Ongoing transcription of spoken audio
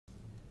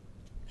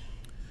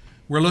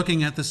We're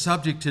looking at the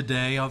subject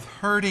today of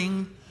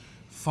hurting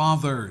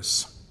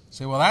fathers. You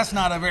say, well, that's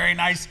not a very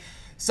nice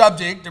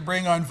subject to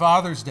bring on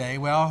Father's Day.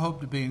 Well, I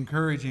hope to be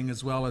encouraging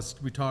as well as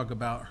we talk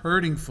about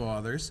hurting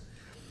fathers.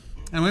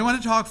 And we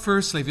want to talk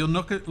firstly, if you'll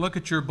look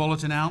at your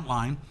bulletin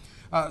outline,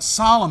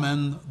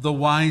 Solomon, the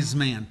wise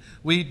man.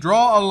 We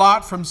draw a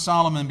lot from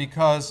Solomon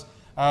because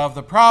of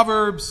the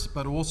Proverbs,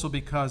 but also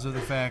because of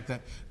the fact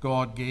that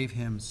God gave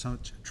him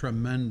such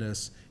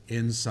tremendous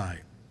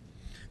insight.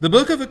 The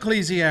book of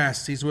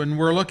Ecclesiastes, when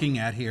we're looking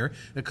at here,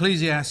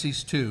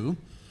 Ecclesiastes 2,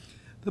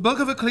 the book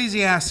of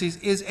Ecclesiastes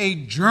is a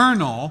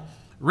journal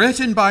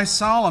written by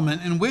Solomon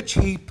in which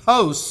he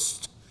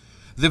posts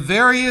the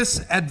various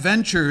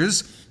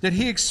adventures that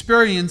he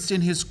experienced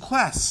in his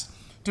quest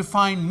to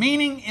find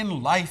meaning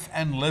in life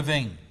and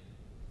living.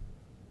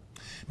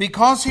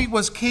 Because he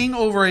was king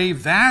over a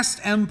vast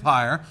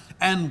empire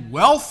and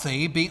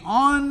wealthy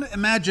beyond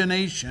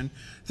imagination,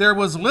 there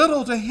was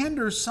little to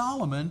hinder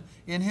Solomon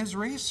in his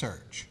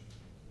research.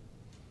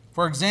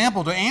 For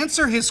example, to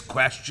answer his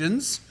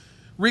questions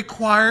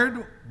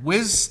required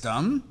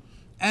wisdom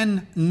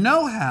and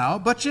know-how,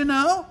 but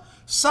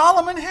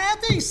Solomon had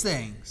these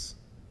things.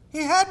 He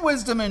had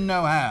wisdom and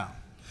know-how.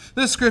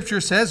 The scripture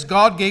says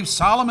God gave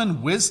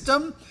Solomon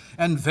wisdom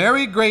and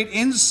very great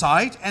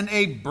insight and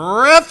a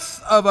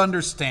breadth of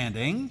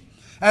understanding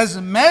as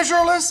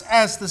measureless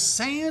as the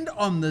sand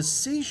on the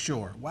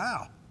seashore.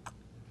 Wow.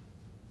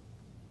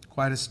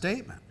 Quite a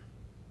statement.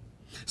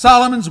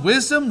 Solomon's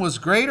wisdom was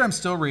greater, I'm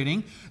still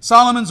reading,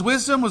 Solomon's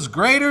wisdom was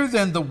greater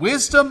than the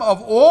wisdom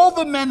of all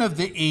the men of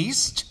the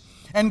East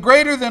and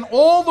greater than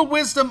all the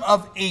wisdom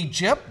of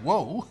Egypt.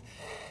 Whoa.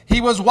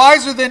 He was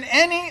wiser than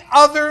any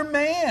other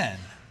man,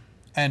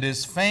 and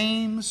his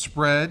fame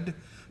spread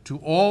to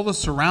all the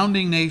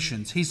surrounding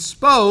nations. He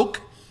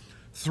spoke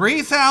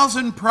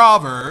 3,000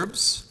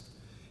 proverbs.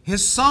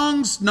 His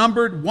songs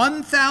numbered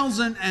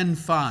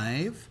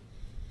 1,005.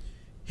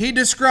 He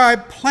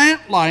described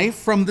plant life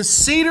from the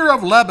cedar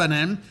of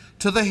Lebanon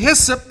to the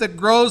hyssop that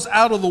grows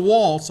out of the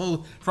wall.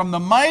 So from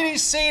the mighty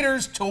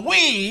cedars to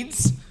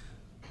weeds,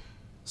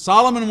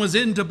 Solomon was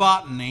into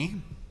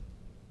botany.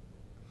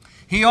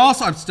 He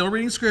also, I'm still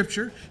reading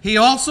scripture, he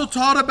also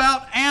taught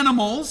about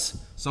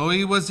animals, so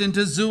he was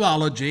into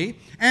zoology,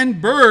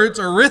 and birds,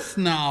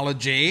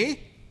 arithnology,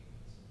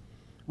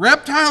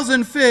 reptiles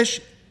and fish,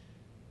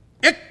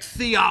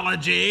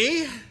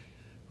 ichthyology,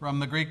 from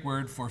the Greek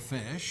word for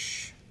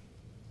fish.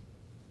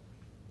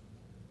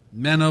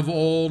 Men of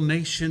all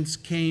nations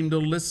came to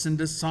listen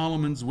to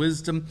Solomon's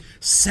wisdom,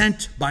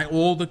 sent by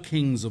all the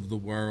kings of the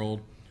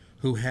world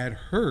who had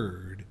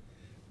heard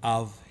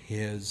of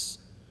his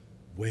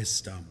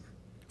wisdom.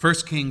 1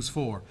 Kings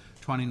 4,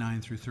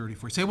 29 through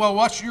 34. You say, well,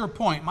 what's your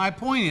point? My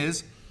point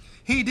is,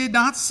 he did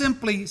not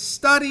simply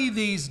study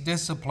these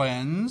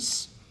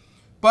disciplines,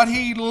 but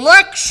he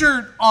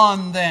lectured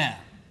on them.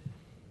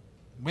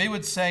 We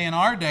would say in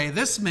our day,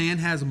 this man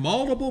has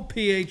multiple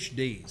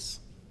PhDs.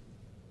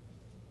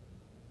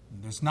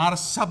 There's not a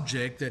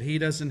subject that he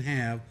doesn't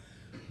have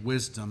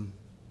wisdom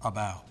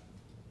about.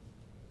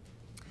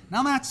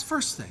 Now that's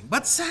first thing.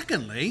 But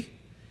secondly,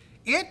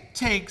 it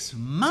takes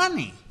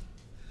money,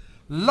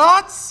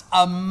 lots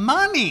of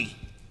money,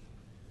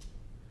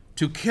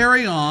 to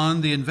carry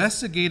on the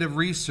investigative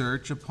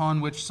research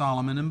upon which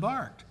Solomon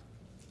embarked.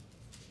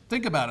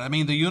 Think about it. I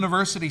mean, the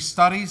university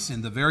studies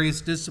in the various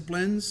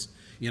disciplines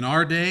in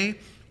our day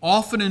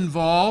often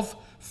involve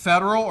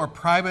federal or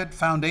private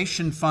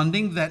foundation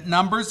funding that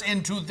numbers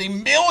into the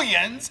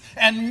millions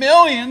and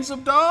millions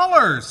of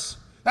dollars.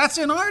 That's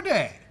in our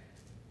day.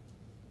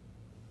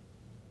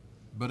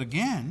 But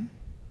again,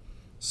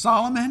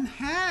 Solomon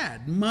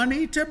had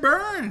money to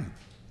burn.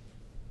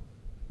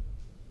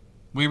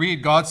 We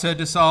read, God said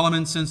to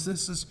Solomon, since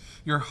this is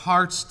your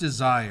heart's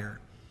desire,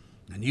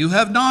 and you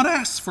have not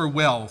asked for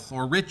wealth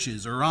or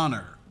riches or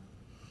honor,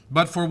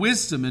 but for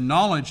wisdom and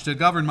knowledge to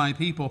govern my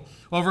people,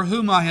 over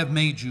whom I have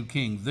made you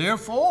king.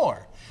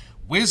 Therefore,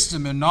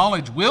 wisdom and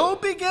knowledge will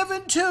be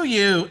given to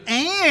you,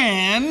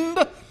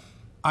 and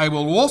I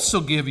will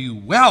also give you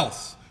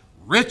wealth,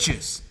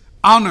 riches,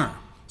 honor,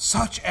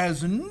 such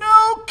as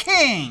no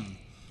king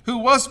who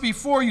was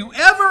before you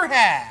ever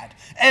had,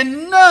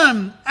 and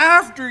none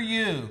after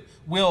you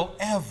will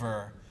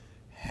ever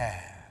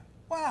have.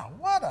 Wow,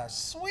 what a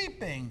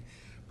sweeping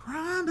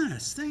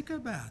promise. Think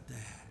about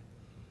that.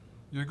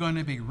 You're going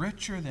to be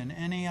richer than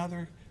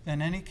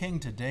any king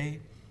to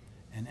date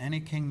and any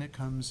king that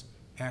comes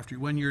after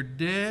you. When you're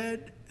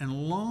dead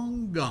and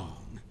long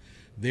gone,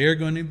 they're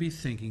going to be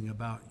thinking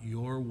about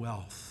your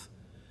wealth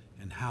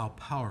and how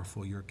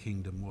powerful your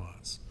kingdom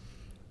was.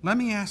 Let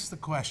me ask the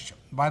question.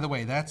 By the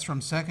way, that's from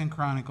 2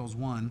 Chronicles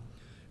 1,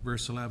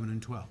 verse 11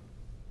 and 12.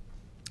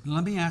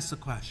 Let me ask the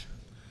question.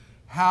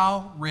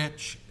 How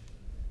rich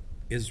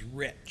is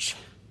rich?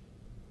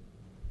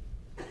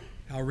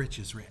 How rich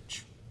is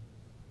rich?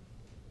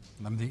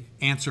 Let me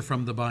answer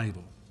from the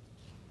Bible.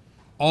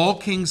 All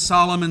King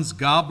Solomon's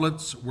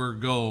goblets were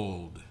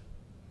gold.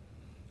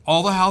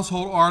 All the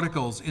household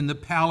articles in the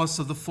palace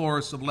of the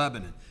forest of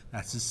Lebanon,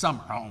 that's his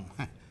summer home,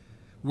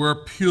 were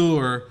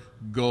pure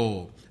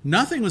gold.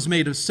 Nothing was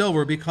made of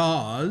silver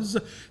because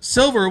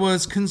silver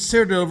was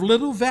considered of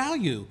little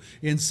value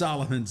in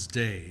Solomon's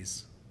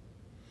days.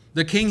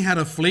 The king had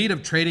a fleet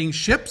of trading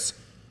ships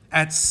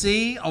at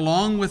sea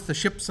along with the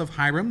ships of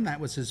Hiram,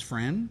 that was his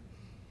friend.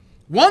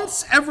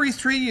 Once every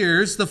 3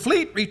 years, the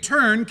fleet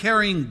returned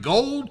carrying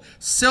gold,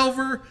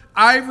 silver,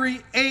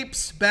 ivory,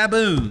 apes,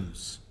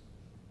 baboons.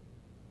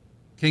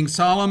 King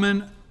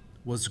Solomon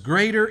was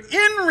greater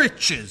in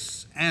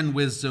riches and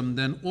wisdom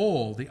than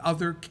all the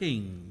other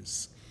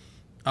kings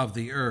of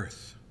the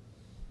earth.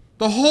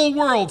 The whole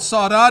world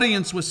sought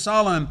audience with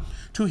Solomon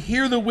to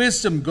hear the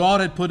wisdom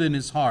God had put in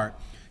his heart.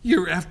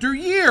 Year after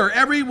year,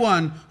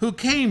 everyone who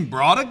came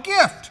brought a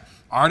gift,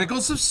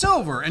 articles of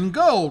silver and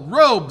gold,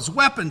 robes,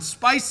 weapons,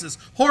 spices,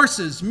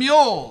 horses,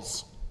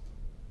 mules.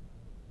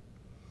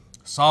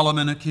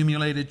 Solomon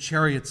accumulated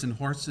chariots and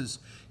horses.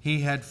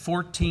 He had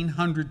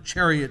 1,400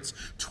 chariots,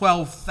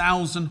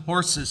 12,000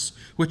 horses,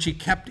 which he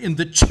kept in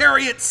the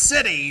chariot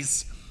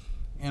cities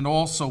and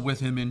also with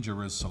him in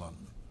Jerusalem.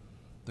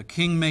 The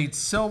king made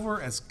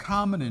silver as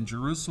common in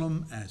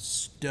Jerusalem as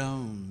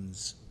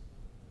stones,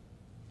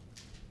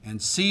 and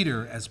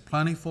cedar as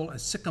plentiful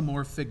as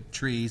sycamore fig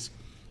trees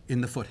in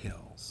the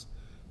foothills.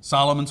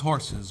 Solomon's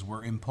horses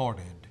were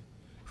imported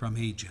from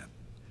Egypt.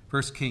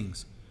 1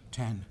 Kings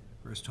 10,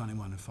 verse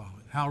 21 and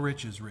following. How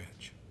rich is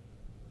rich?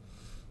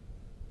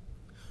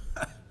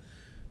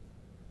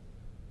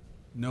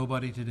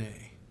 Nobody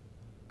today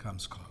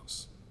comes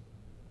close.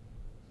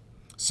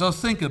 So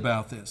think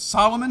about this.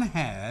 Solomon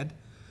had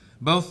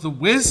both the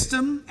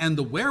wisdom and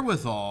the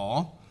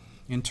wherewithal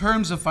in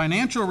terms of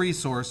financial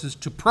resources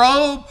to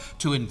probe,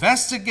 to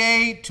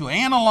investigate, to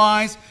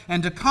analyze,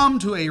 and to come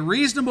to a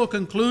reasonable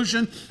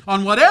conclusion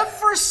on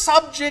whatever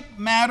subject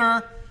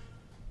matter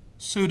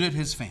suited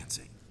his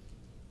fancy.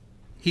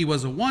 He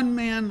was a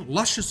one-man,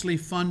 lusciously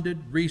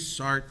funded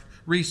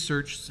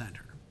research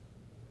center.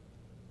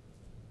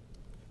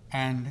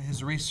 And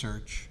his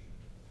research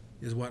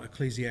is what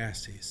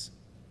Ecclesiastes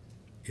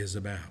is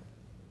about.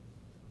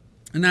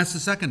 And that's the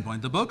second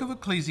point. The book of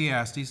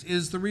Ecclesiastes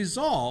is the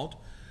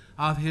result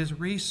of his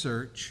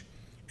research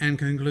and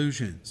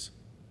conclusions.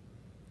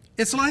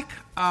 It's like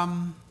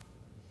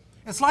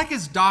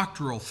his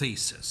doctoral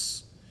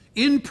thesis,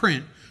 in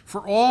print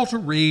for all to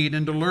read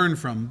and to learn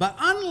from. But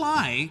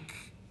unlike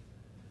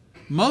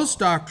most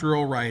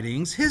doctoral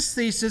writings, his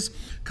thesis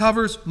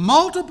covers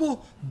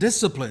multiple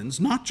disciplines,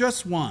 not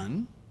just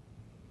one.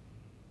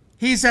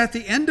 He's at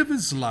the end of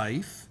his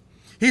life.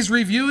 He's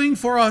reviewing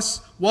for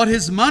us what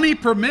his money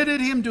permitted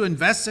him to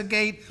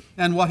investigate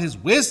and what his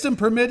wisdom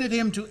permitted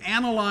him to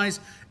analyze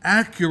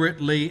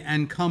accurately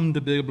and come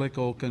to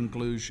biblical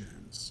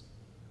conclusions.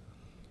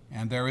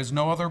 And there is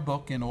no other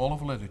book in all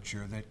of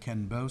literature that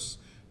can boast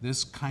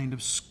this kind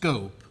of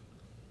scope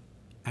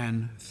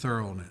and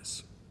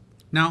thoroughness.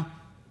 Now,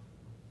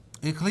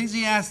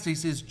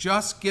 Ecclesiastes is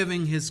just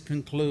giving his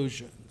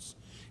conclusions.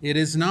 It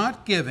is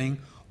not giving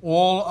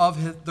all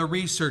of the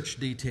research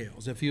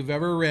details. If you've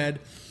ever read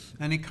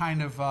any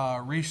kind of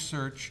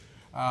research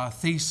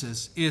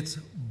thesis, it's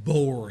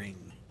boring.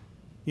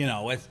 You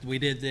know, we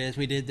did this,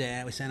 we did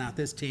that, we sent out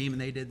this team,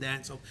 and they did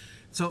that.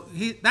 So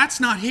that's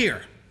not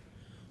here.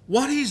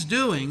 What he's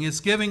doing is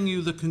giving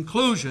you the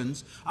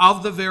conclusions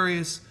of the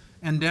various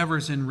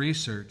endeavors in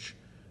research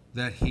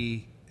that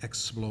he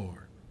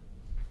explored.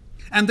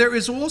 And there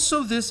is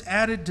also this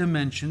added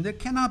dimension that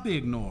cannot be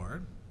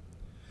ignored,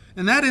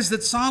 and that is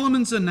that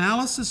Solomon's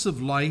analysis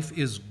of life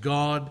is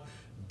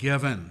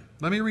God-given.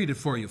 Let me read it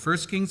for you. 1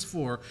 Kings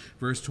 4,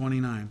 verse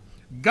 29.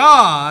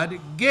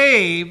 God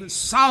gave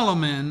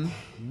Solomon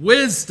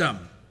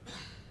wisdom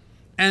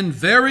and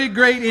very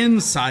great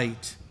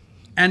insight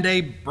and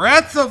a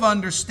breadth of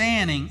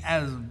understanding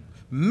as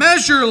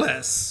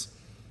measureless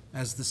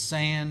as the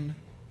sand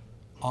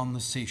on the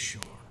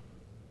seashore.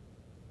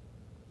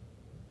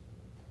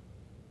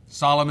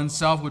 Solomon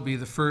himself would be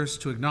the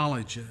first to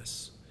acknowledge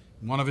this.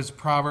 In one of his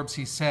Proverbs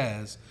he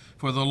says,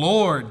 "For the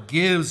Lord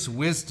gives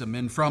wisdom,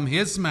 and from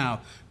his mouth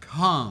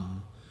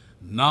come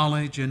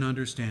knowledge and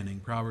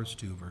understanding." Proverbs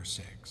 2, verse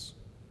 6.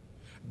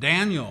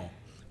 Daniel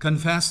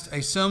confessed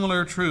a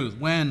similar truth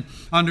when,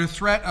 under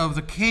threat of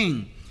the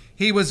king,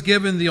 he was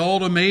given the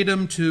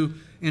ultimatum to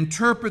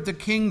interpret the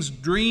king's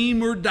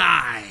dream or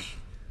die.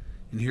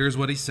 And here's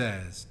what he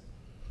says: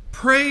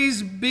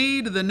 "Praise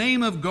be to the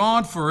name of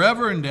God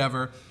forever and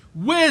ever.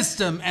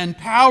 Wisdom and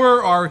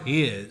power are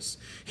his.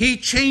 He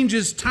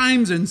changes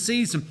times and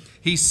seasons.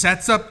 He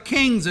sets up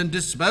kings and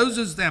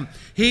disposes them.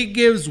 He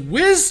gives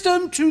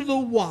wisdom to the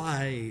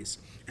wise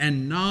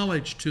and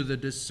knowledge to the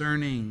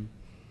discerning.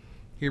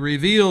 He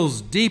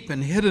reveals deep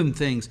and hidden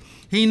things.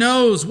 He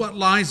knows what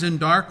lies in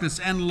darkness,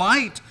 and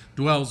light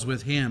dwells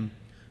with him.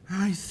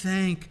 I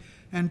thank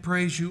and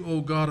praise you,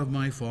 O God of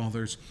my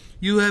fathers.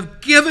 You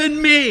have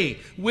given me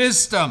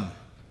wisdom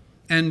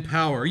and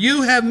power.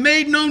 You have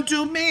made known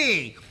to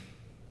me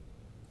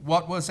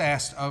what was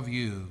asked of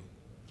you.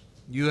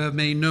 You have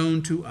made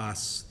known to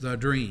us the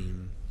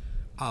dream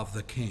of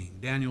the king."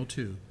 Daniel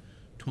 2,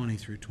 20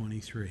 through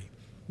 23.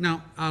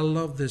 Now, I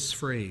love this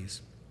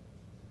phrase.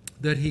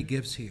 that he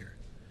gives here.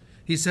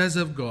 He says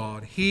of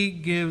God, he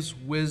gives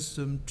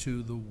wisdom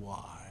to the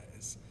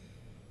wise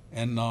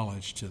and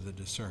knowledge to the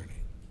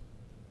discerning.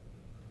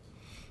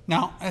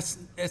 Now,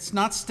 it's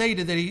not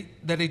stated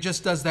that he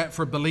just does that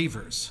for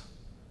believers.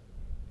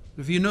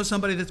 If you know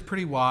somebody that's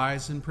pretty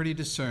wise and pretty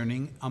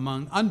discerning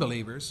among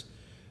unbelievers,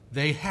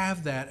 they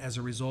have that as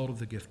a result of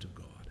the gift of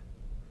God.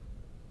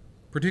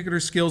 Particular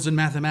skills in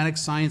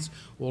mathematics, science,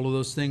 all of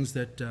those things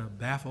that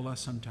baffle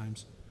us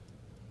sometimes.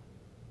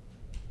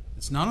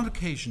 It's not an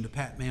occasion to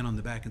pat man on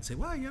the back and say,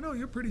 well, you know,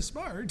 you're pretty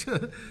smart.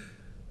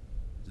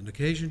 It's an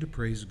occasion to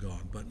praise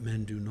God, but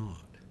men do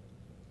not.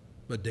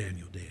 But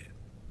Daniel did.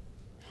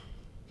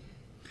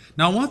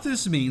 Now, what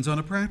this means on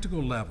a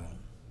practical level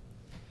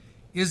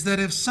is that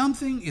if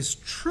something is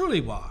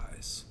truly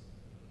wise,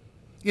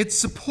 it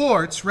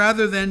supports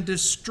rather than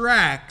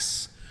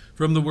distracts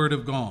from the Word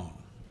of God.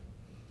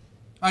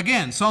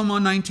 Again, Psalm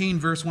 119,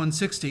 verse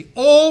 160,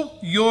 all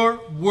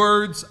your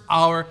words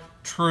are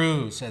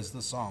true, says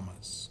the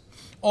psalmist.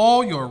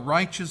 All your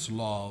righteous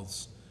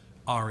laws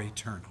are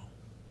eternal.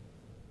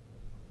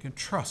 You can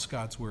trust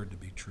God's Word to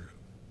be true.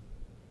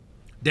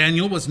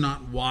 Daniel was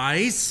not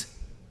wise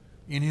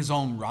in his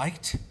own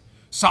right.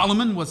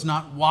 Solomon was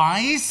not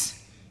wise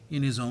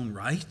in his own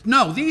right.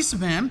 No, these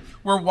men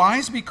were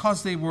wise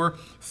because they were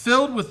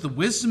filled with the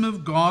wisdom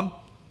of God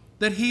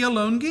that he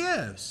alone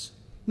gives.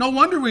 No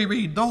wonder we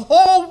read, the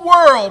whole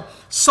world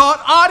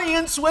sought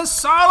audience with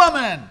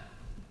Solomon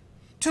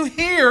to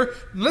hear,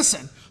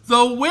 listen,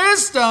 the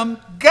wisdom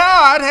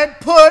God had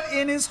put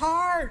in his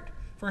heart.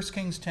 1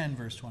 Kings 10,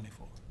 verse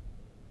 24.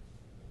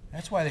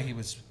 That's why he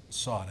was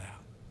sought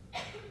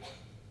out.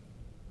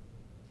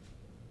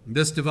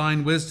 This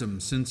divine wisdom,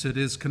 since it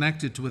is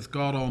connected with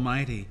God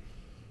Almighty,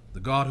 the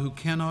God who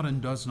cannot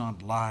and does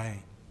not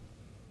lie,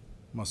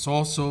 must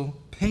also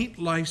paint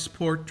life's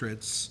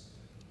portraits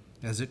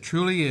as it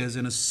truly is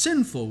in a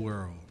sinful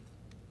world.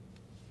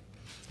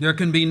 There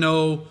can be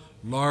no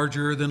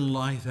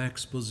larger-than-life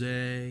expose,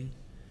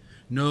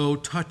 no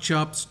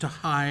touch-ups to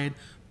hide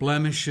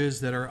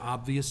blemishes that are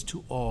obvious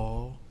to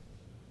all.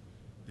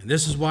 And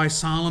this is why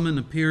Solomon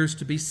appears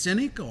to be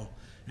cynical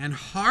and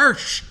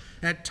harsh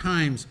at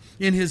times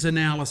in his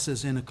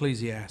analysis in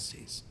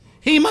Ecclesiastes.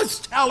 He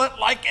must tell it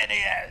like it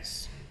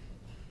is.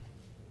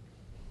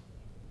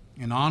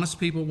 And honest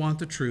people want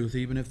the truth,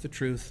 even if the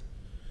truth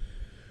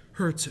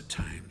hurts at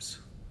times.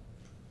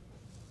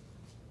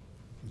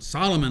 And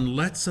Solomon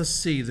lets us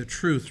see the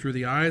truth through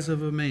the eyes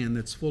of a man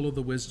that's full of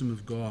the wisdom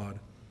of God.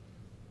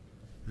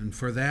 And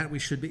for that we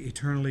should be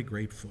eternally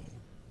grateful.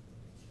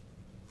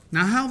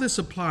 Now, how this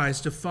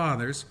applies to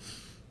fathers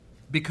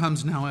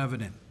becomes now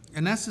evident.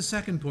 And that's the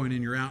second point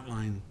in your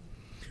outline.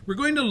 We're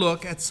going to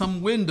look at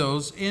some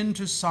windows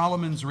into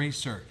Solomon's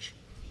research.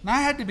 Now,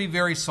 I had to be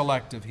very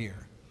selective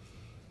here.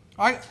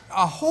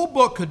 A whole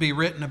book could be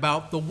written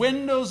about the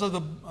windows of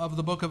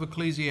the book of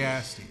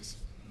Ecclesiastes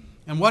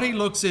and what he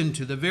looks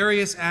into, the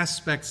various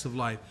aspects of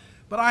life.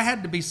 But I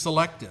had to be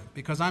selective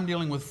because I'm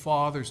dealing with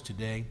fathers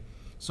today.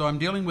 So I'm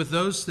dealing with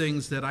those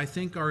things that I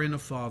think are in a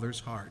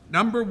father's heart.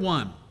 Number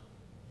one,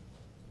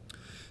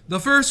 the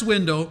first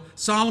window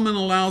Solomon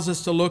allows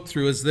us to look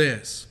through is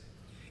this.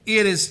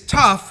 It is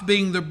tough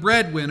being the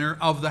breadwinner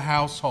of the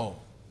household.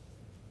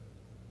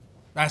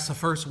 That's the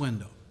first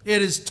window.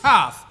 It is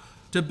tough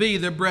to be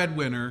the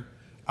breadwinner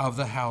of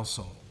the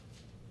household.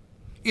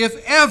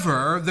 If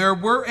ever there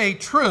were a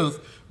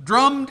truth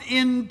drummed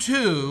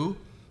into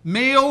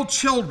male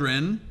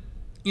children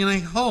in a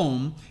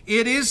home,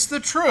 it is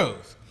the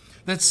truth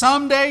that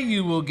someday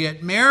you will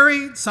get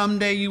married,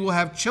 someday you will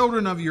have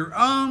children of your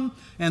own,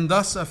 and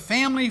thus a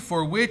family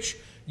for which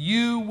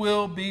you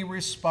will be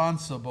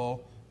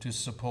responsible to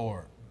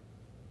support.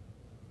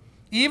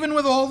 Even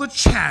with all the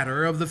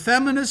chatter of the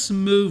feminist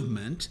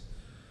movement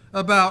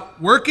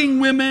about working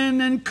women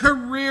and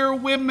career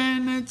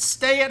women and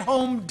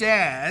stay-at-home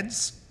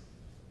dads,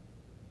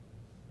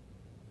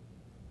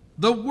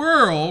 the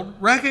world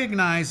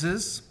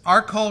recognizes,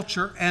 our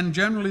culture and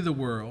generally the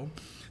world,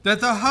 that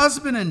the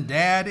husband and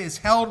dad is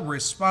held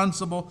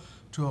responsible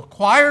to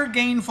acquire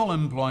gainful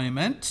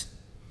employment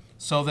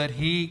so that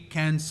he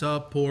can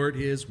support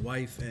his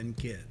wife and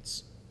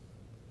kids.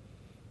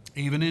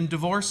 Even in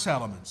divorce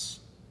settlements,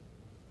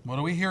 what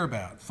do we hear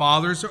about?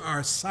 Fathers are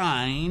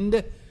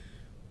assigned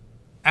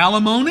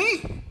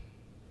alimony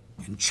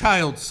and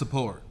child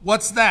support.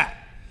 What's that?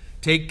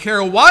 Take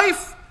care of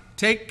wife,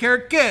 take care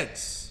of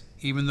kids,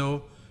 even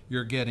though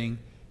you're getting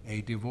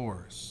a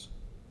divorce.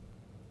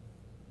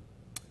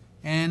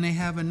 And they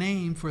have a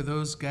name for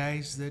those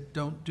guys that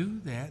don't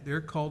do that.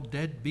 They're called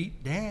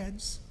deadbeat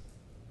dads.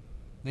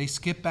 They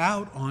skip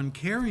out on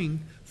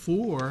caring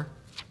for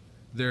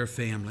their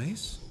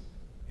families,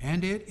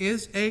 and it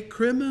is a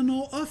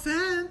criminal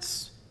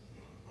offense.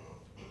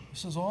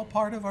 This is all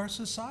part of our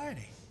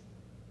society.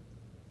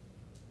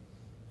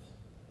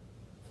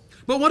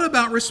 But what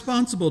about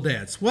responsible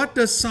dads? What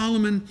does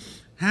Solomon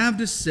have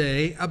to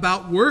say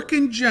about work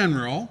in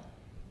general,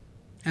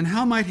 and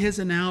how might his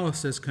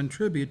analysis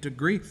contribute to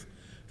grief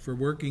for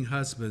working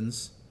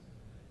husbands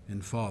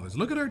and fathers.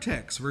 Look at our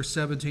text, verse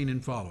 17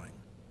 and following.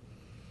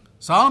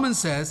 Solomon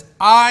says,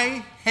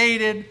 I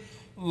hated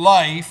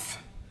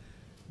life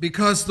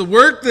because the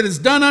work that is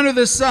done under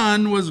the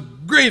sun was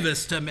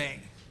grievous to me.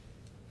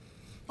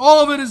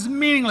 All of it is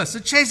meaningless, a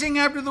chasing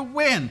after the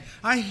wind.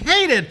 I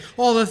hated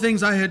all the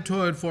things I had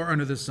toiled for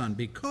under the sun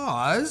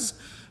because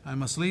I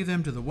must leave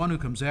them to the one who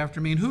comes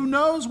after me, and who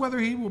knows whether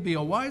he will be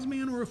a wise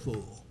man or a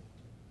fool.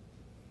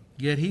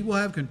 Yet he will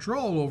have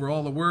control over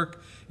all the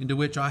work into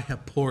which I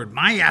have poured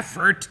my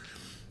effort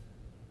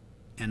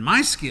and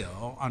my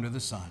skill under the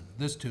sun.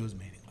 This too is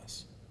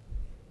meaningless.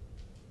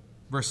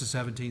 Verses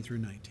 17 through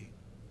 19.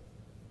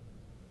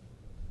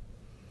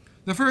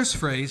 The first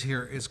phrase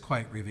here is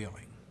quite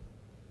revealing.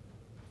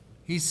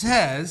 He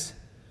says,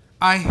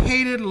 I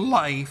hated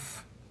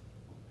life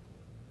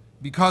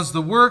because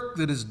the work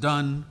that is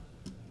done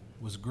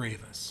was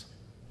grievous.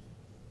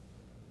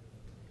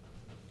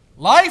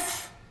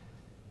 Life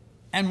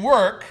and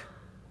work,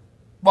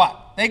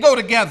 what? They go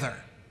together.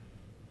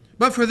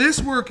 But for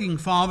this working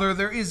father,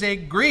 there is a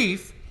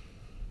grief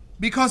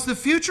because the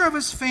future of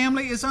his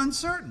family is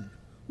uncertain.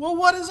 Well,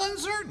 what is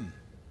uncertain?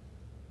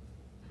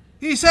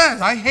 He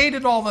says, I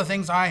hated all the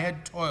things I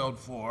had toiled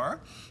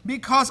for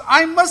because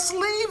I must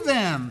leave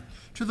them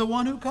to the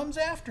one who comes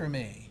after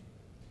me.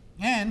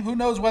 And who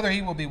knows whether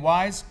he will be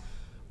wise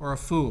or a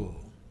fool.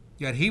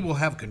 Yet he will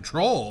have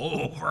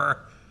control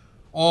over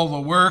all the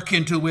work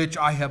into which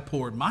I have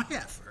poured my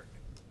effort.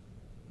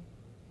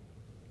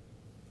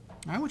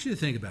 I want you to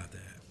think about that.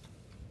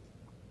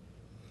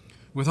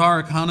 With our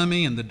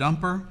economy and the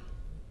dumper,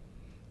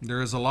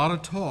 there is a lot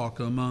of talk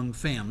among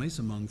families,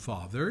 among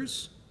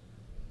fathers,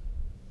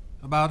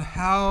 about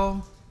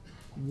how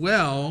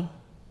well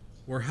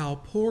or how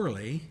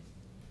poorly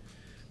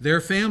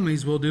their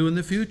families will do in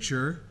the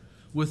future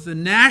with the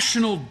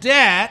national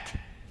debt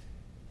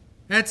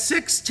at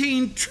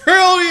 $16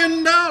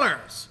 trillion.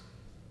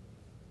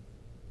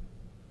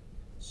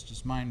 It's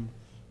just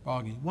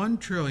mind-boggling. 1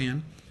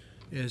 trillion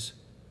is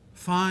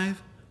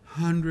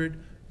 $500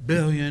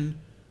 billion.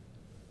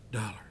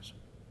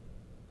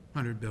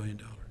 $100 billion.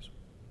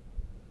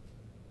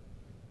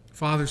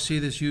 Fathers see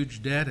this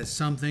huge debt as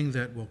something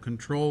that will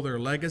control their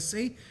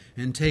legacy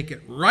and take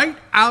it right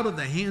out of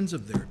the hands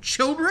of their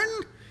children,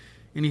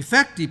 in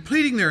effect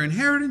depleting their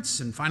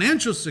inheritance and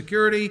financial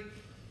security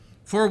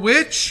for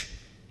which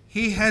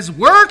he has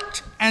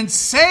worked and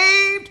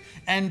saved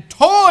and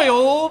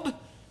toiled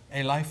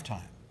a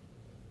lifetime.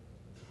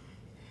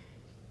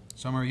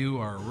 Some of you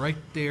are right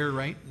there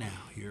right now.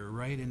 You're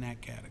right in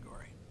that category.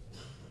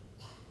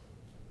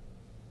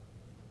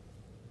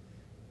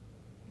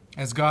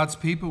 As God's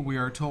people, we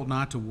are told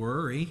not to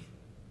worry.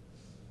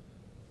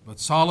 But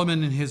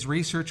Solomon in his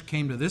research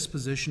came to this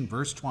position,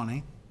 verse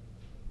 20.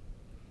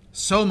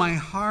 So my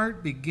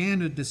heart began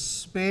to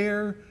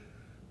despair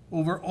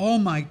over all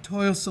my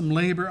toilsome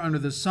labor under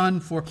the sun.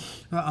 For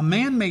a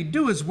man may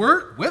do his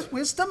work with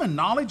wisdom and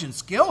knowledge and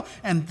skill,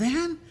 and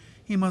then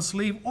he must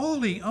leave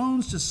all he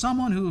owns to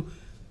someone who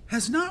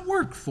has not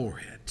worked for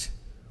it.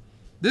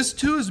 This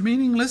too is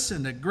meaningless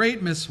and a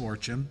great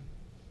misfortune.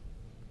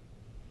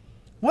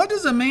 What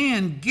does a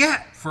man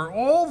get for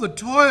all the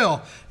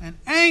toil and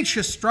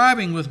anxious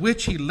striving with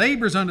which he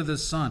labors under the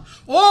sun?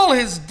 All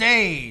his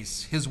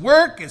days, his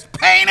work is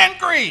pain and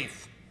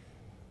grief.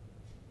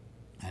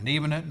 And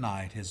even at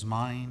night, his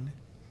mind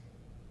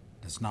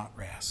does not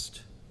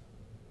rest.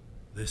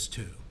 This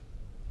too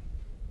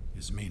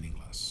is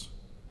meaningless.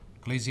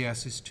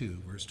 Ecclesiastes 2,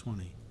 verse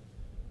 20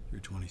 through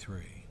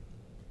 23.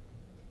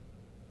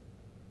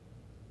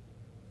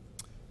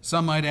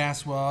 Some might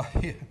ask, well,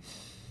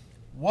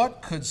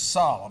 what could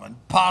Solomon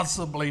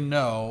possibly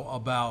know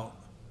about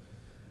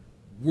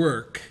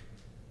work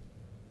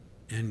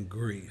and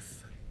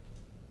grief?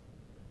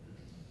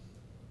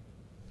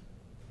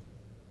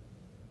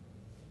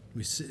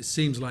 It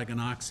seems like an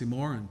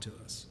oxymoron to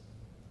us.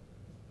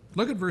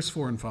 Look at verse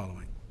 4 and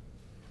following.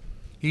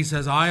 He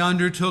says, I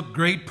undertook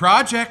great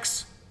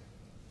projects.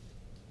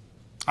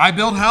 I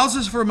built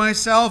houses for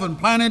myself and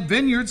planted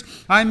vineyards.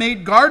 I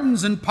made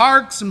gardens and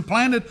parks and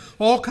planted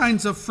all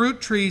kinds of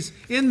fruit trees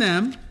in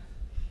them.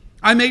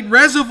 I made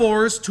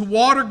reservoirs to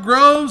water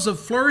groves of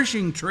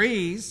flourishing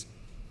trees.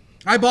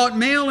 I bought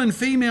male and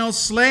female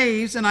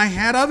slaves, and I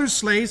had other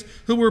slaves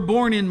who were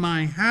born in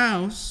my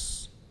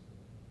house.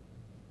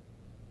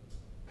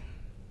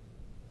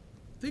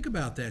 Think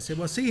about that. Say,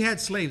 well, see, he had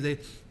slaves.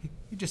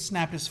 He just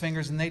snapped his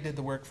fingers and they did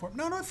the work for him.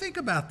 No, think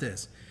about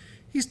this.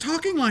 He's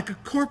talking like a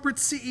corporate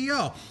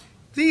CEO.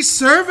 These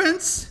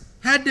servants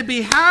had to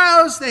be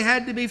housed. They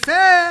had to be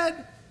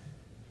fed.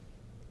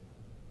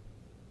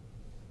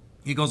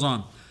 He goes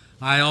on.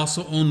 I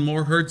also own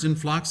more herds and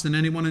flocks than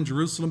anyone in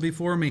Jerusalem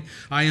before me.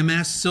 I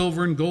amassed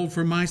silver and gold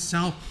for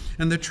myself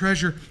and the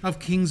treasure of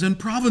kings and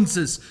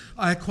provinces.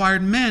 I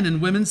acquired men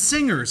and women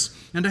singers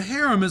and a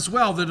harem as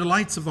well, the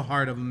delights of the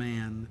heart of a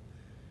man.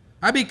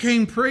 I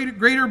became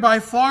greater by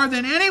far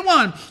than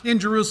anyone in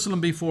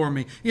Jerusalem before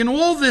me. In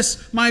all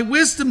this, my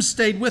wisdom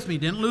stayed with me.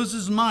 Didn't lose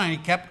his mind.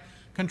 He kept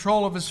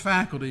control of his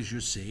faculties, you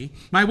see.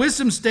 My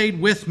wisdom stayed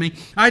with me.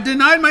 I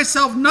denied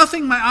myself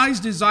nothing my eyes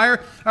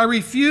desire. I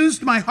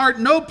refused my heart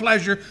no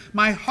pleasure.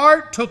 My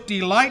heart took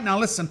delight, now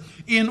listen,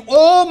 in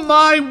all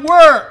my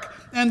work.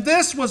 And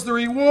this was the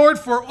reward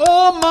for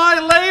all my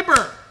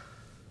labor.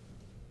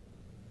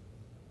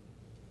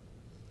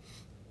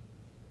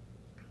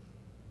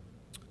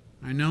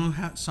 I know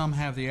some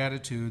have the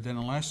attitude that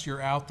unless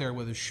you're out there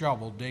with a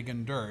shovel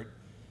digging dirt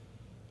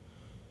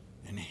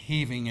and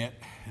heaving it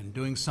and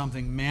doing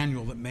something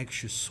manual that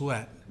makes you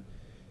sweat,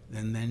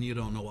 then you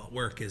don't know what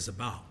work is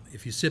about.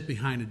 If you sit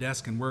behind a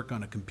desk and work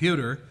on a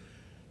computer,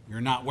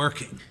 you're not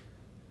working.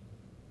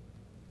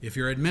 If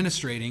you're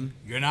administrating,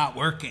 you're not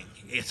working.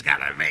 It's got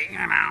to be,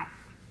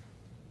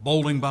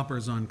 bowling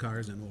bumpers on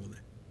cars and all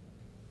that.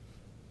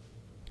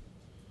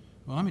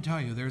 Well, let me tell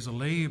you, there's a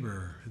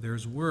labor,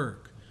 there's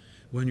work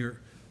when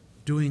you're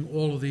doing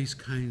all of these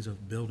kinds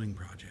of building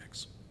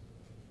projects.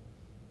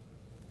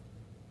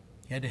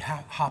 He had to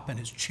hop in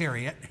his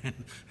chariot and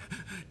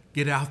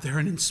get out there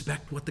and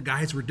inspect what the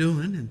guys were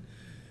doing and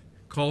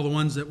call the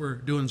ones that were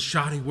doing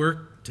shoddy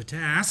work to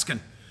task and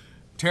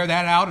tear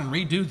that out and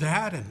redo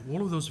that and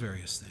all of those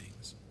various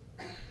things.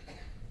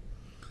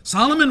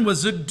 Solomon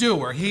was a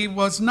doer. He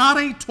was not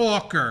a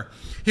talker.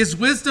 His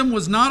wisdom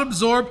was not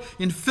absorbed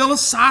in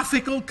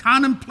philosophical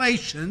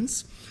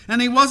contemplations,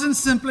 and he wasn't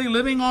simply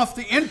living off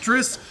the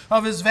interest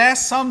of his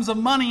vast sums of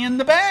money in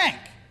the bank.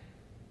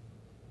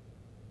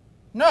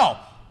 No,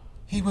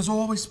 he was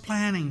always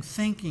planning,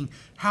 thinking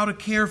how to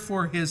care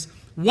for his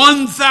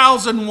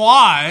 1,000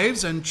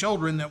 wives and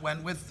children that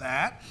went with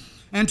that,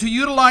 and to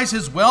utilize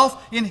his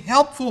wealth in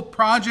helpful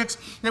projects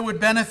that would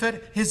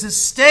benefit his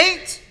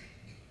estate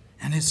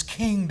and his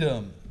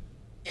kingdom.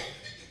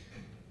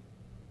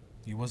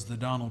 He was the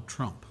Donald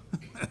Trump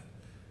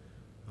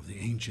of the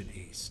ancient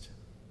East.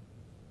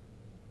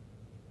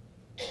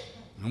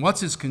 And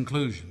what's his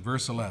conclusion?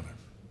 Verse 11.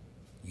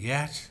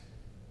 Yet,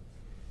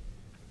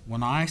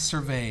 when I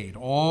surveyed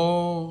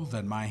all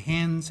that my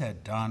hands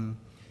had done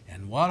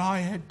and what I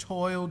had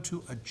toiled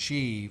to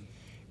achieve,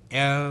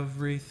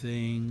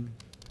 everything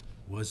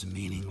was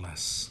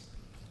meaningless.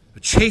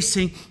 But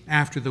chasing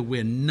after the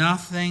wind,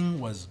 nothing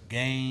was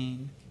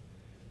gained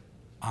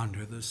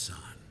under the sun.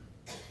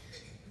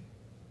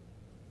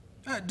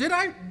 Did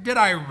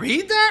I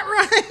read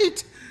that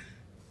right?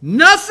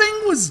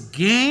 Nothing was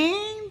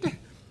gained?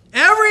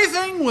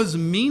 Everything was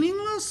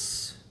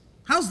meaningless?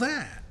 How's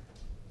that?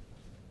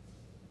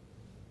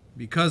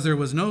 Because there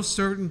was no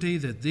certainty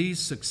that these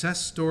success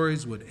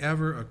stories would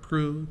ever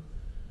accrue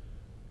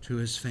to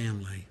his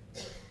family.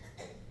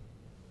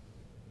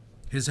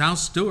 His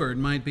house steward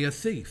might be a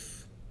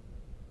thief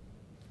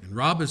and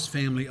rob his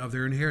family of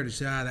their inheritance.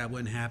 That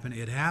wouldn't happen.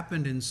 It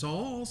happened in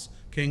Saul's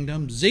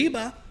kingdom.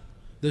 Ziba,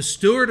 the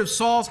steward of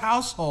Saul's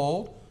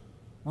household,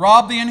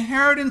 robbed the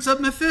inheritance of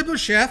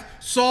Mephibosheth,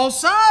 Saul's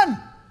son.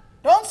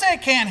 Don't say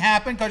it can't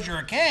happen because you're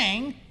a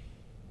king.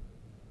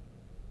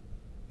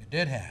 It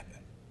did happen.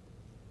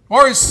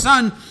 Or his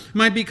son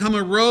might become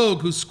a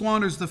rogue who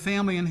squanders the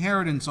family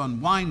inheritance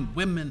on wine,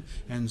 women,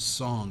 and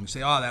song. You say,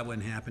 that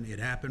wouldn't happen. It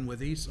happened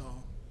with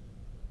Esau.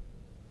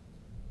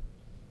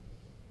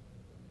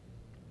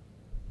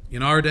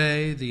 In our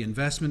day, the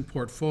investment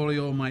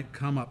portfolio might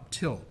come up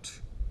tilt,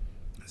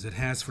 as it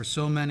has for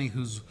so many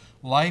whose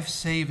life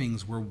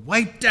savings were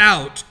wiped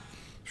out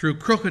through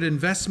crooked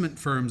investment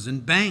firms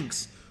and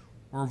banks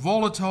or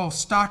volatile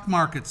stock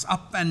markets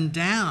up and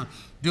down.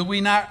 Do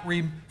we not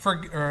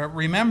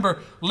remember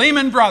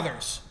Lehman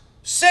Brothers?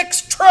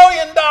 $6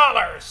 trillion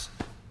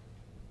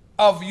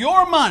of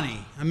your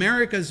money,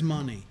 America's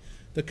money,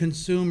 the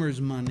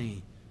consumer's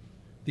money,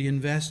 the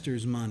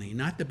investors' money,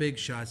 not the big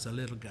shots, the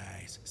little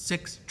guys.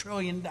 $6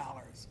 trillion.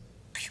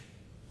 Phew,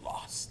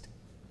 lost.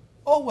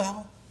 Oh,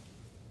 well.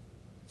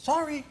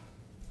 Sorry.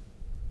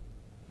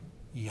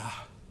 Yeah.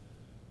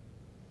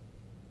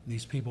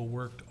 These people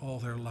worked all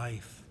their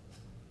life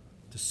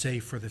to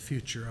save for the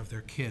future of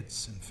their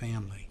kids and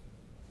family.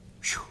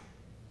 Whew.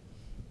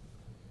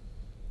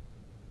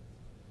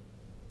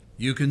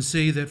 You can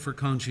see that for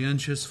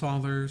conscientious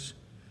fathers,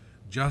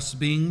 just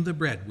being the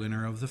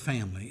breadwinner of the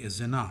family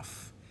is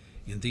enough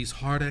in these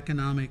hard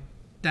economic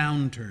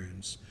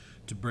downturns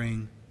to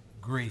bring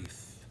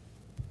grief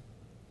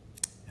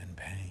and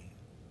pain.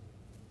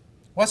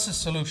 What's the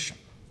solution?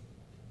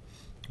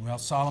 Well,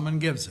 Solomon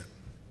gives it.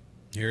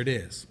 Here it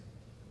is.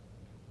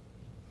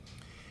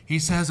 He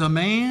says, a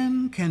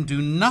man can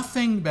do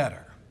nothing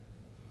better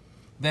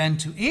than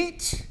to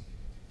eat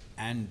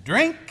and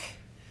drink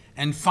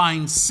and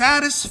find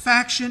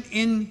satisfaction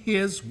in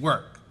his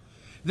work.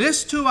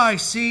 This too I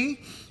see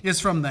is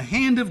from the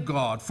hand of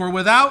God, for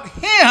without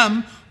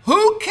him,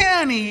 who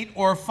can eat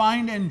or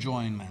find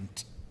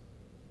enjoyment?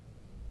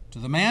 To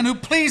the man who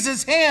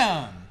pleases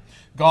him,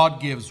 God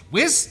gives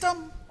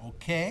wisdom,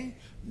 okay,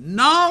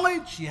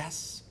 knowledge,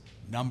 yes.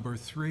 Number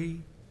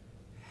 3,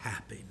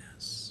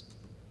 happiness.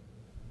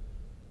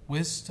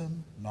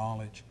 Wisdom,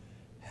 knowledge,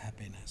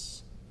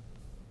 happiness.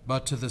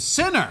 But to the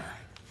sinner,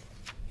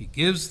 he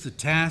gives the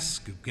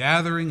task of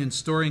gathering and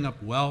storing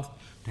up wealth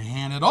to to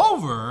hand it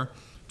over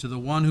to the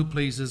one who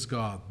pleases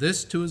God.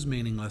 This too is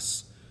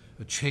meaningless,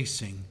 a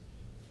chasing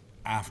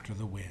after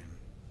the wind.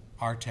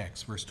 Our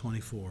text, verse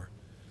 24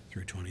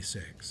 through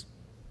 26.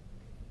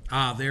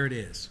 There it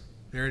is.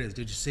 There it is.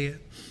 Did you see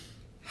it?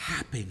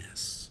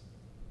 Happiness,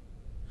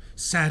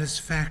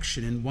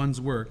 satisfaction in one's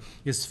work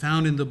is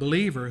found in the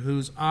believer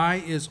whose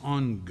eye is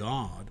on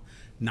God,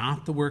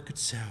 not the work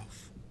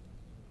itself.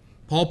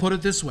 Paul put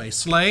it this way: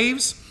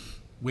 slaves,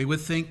 we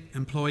would think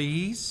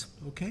employees,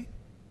 okay?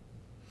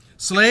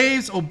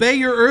 Slaves, obey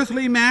your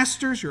earthly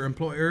masters, your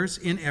employers,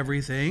 in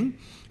everything,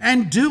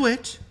 and do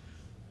it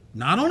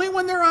not only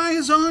when their eye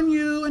is on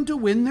you and to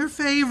win their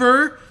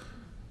favor,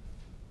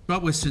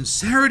 but with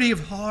sincerity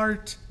of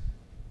heart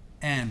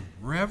and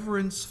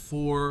reverence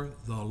for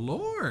the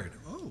Lord.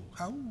 Oh,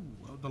 how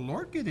will the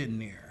Lord get in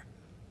there?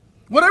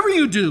 Whatever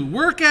you do,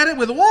 work at it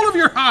with all of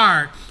your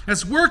heart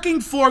as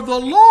working for the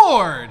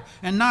Lord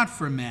and not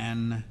for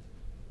men,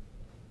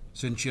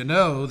 since you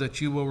know that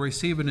you will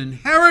receive an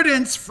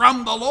inheritance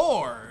from the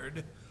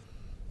Lord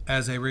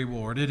as a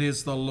reward. It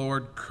is the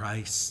Lord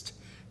Christ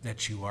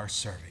that you are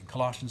serving.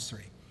 Colossians 3,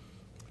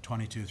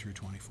 22 through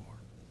 24.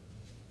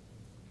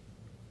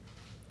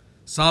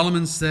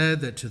 Solomon said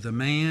that to the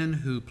man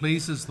who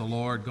pleases the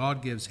Lord,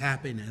 God gives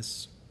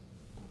happiness.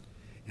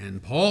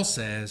 And Paul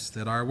says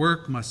that our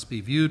work must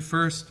be viewed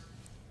first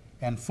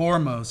and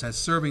foremost as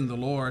serving the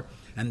Lord.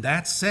 And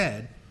that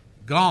said,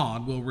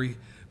 God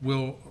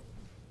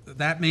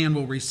that man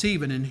will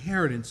receive an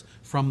inheritance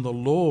from the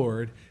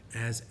Lord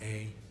as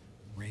a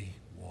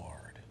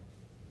reward.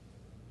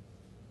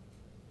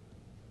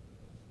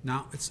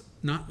 Now, it's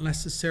not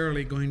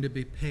necessarily going to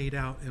be paid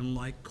out in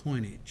like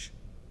coinage.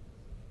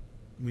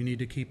 We need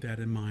to keep that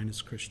in mind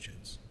as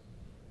Christians.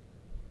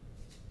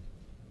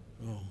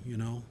 Oh, you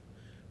know,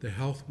 the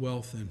Health,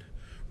 Wealth, and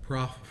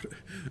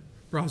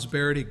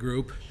Prosperity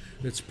group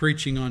that's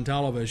preaching on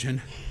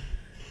television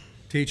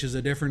teaches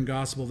a different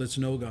gospel that's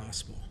no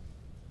gospel.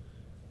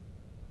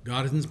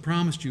 God hasn't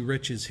promised you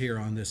riches here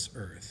on this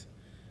earth,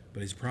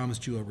 but He's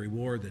promised you a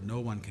reward that no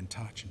one can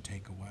touch and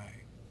take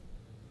away.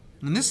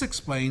 And this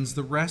explains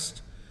the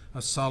rest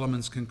of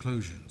Solomon's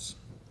conclusions.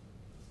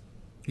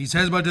 He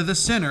says, but to the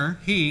sinner,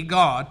 He,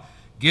 God,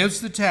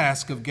 gives the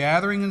task of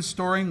gathering and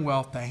storing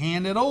wealth to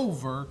hand it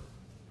over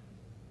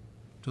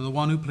to the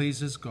one who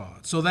pleases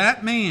God. So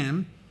that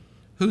man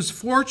whose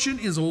fortune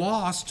is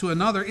lost to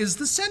another is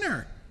the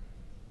sinner,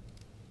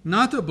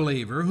 not the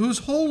believer, whose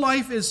whole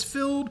life is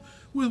filled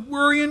with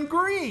worry and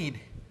greed.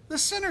 The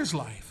sinner's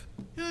life.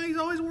 He's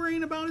always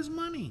worrying about his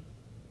money.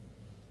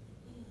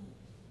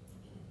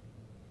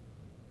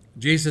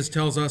 Jesus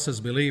tells us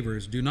as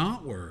believers, do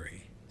not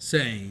worry,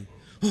 saying,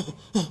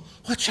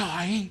 what shall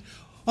I eat?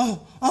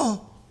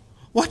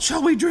 What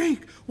shall we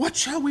drink? What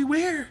shall we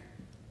wear?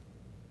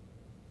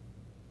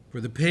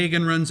 For the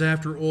pagan runs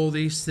after all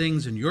these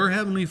things, and your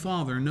heavenly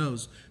Father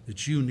knows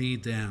that you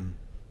need them.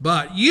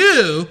 But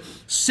you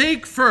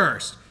seek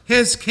first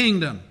His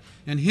kingdom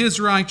and His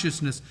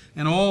righteousness,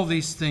 and all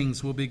these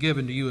things will be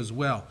given to you as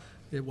well.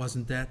 It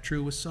wasn't that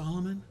true with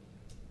Solomon?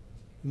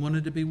 He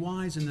wanted to be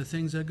wise in the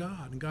things of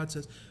God. And God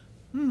says,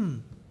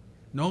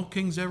 no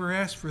king's ever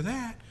asked for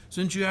that.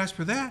 Since you asked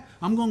for that,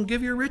 I'm going to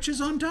give you riches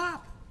on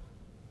top.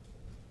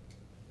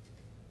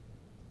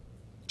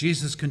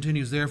 Jesus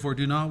continues, therefore,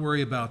 do not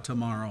worry about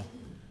tomorrow.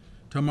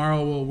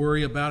 Tomorrow will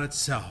worry about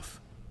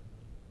itself.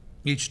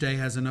 Each day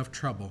has enough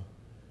trouble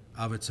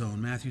of its own.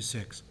 Matthew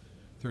 6,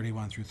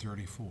 31 through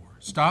 34.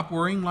 Stop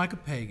worrying like a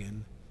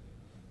pagan.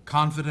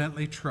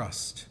 Confidently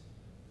trust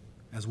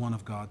as one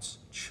of God's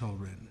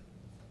children.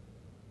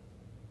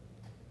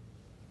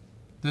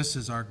 This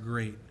is our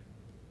great,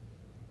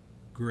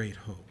 great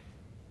hope.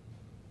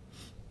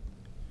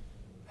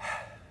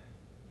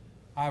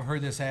 I've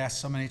heard this asked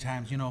so many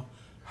times,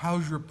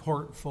 how's your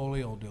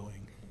portfolio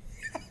doing?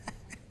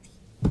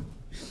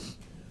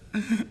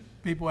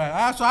 People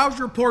ask, so how's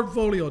your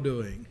portfolio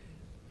doing?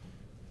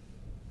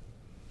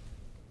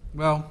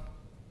 Well,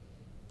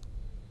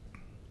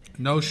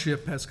 no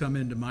ship has come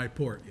into my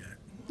port yet.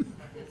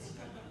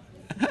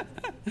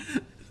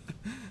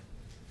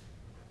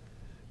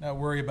 Not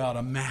worry about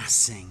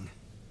amassing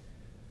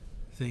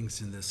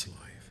things in this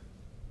life.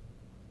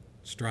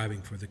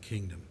 Striving for the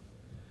kingdom,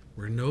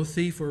 where no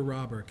thief or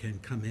robber can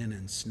come in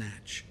and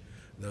snatch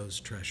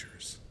those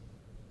treasures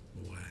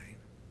away.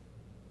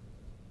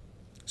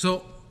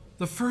 So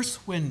the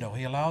first window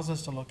he allows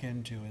us to look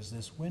into is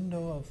this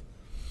window of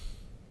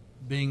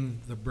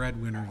being the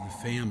breadwinner of the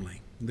family,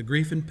 and the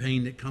grief and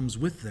pain that comes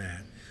with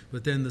that,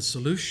 but then the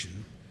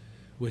solution,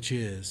 which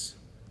is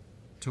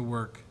to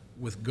work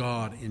with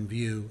God in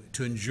view,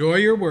 to enjoy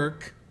your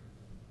work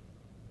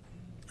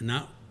and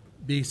not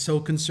be so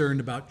concerned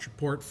about your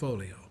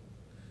portfolio,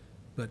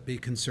 but be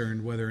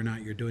concerned whether or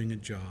not you're doing a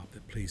job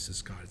that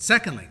pleases God.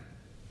 Secondly,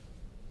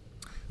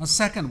 a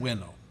second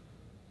window.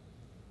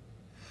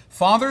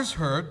 Fathers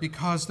hurt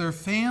because their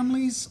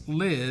families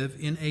live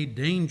in a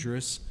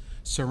dangerous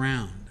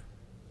surround.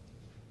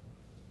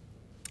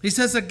 He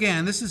says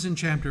again, this is in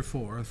chapter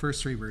 4, the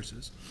first 3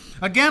 verses.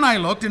 Again I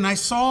looked and I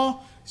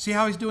saw, see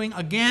how he's doing?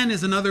 Again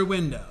is another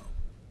window.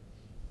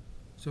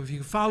 So if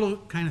you follow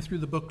kind of through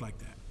the book like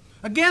that.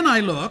 Again I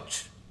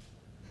looked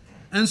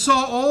and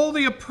saw all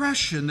the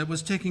oppression that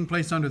was taking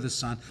place under the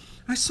sun.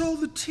 I saw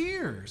the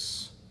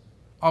tears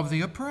of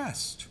the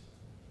oppressed,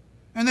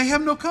 and they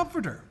have no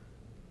comforter.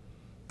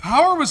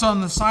 Power was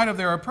on the side of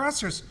their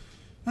oppressors,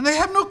 and they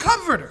have no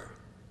comforter.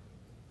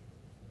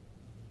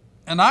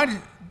 And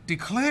I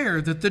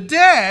declare that the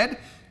dead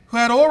who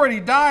had already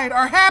died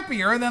are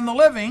happier than the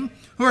living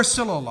who are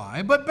still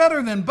alive. But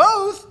better than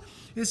both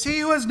is he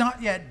who has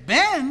not yet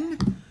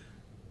been,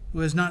 who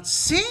has not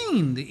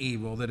seen the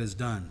evil that is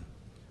done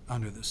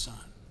under the sun.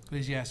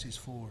 Ecclesiastes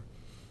 4,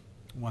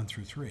 1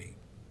 through 3.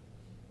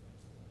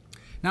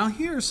 Now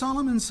here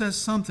Solomon says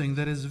something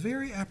that is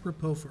very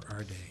apropos for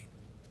our day.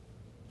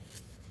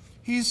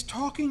 He's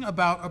talking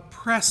about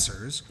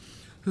oppressors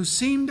who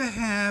seem to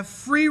have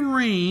free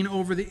rein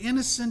over the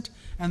innocent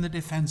and the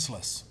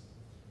defenseless.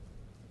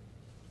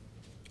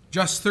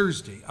 Just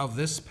Thursday of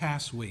this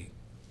past week,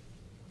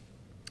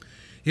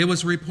 it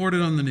was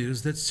reported on the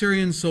news that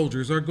Syrian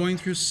soldiers are going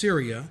through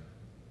Syria,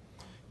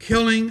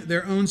 killing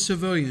their own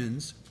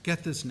civilians,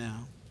 get this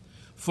now,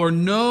 for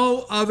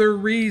no other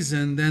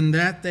reason than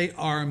that they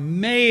are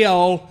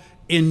male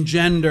in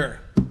gender.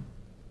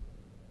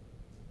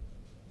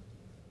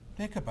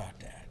 Think about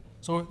that.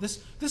 So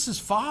this is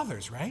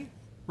fathers, right?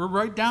 We're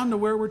right down to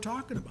where we're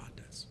talking about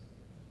this.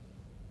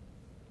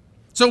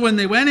 So when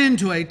they went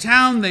into a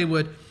town, they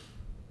would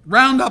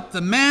round up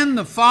the men,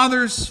 the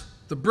fathers,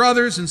 the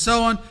brothers, and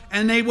so on,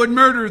 and they would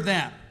murder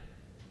them.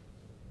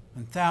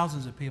 And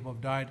thousands of people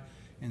have died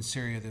in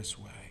Syria this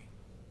way.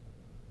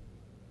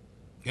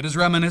 It is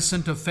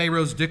reminiscent of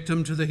Pharaoh's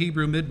dictum to the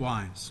Hebrew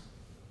midwives.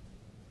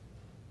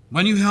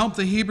 When you help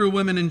the Hebrew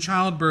women in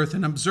childbirth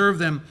and observe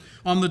them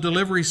on the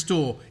delivery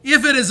stool,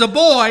 if it is a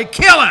boy,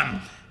 kill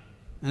him.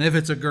 And if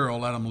it's a girl,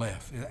 let him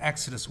live.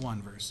 Exodus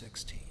 1, verse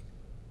 16.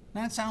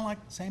 Doesn't that sound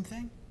like the same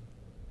thing?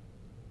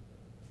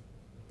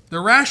 The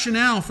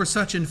rationale for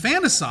such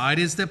infanticide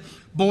is that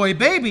boy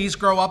babies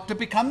grow up to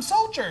become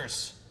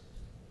soldiers.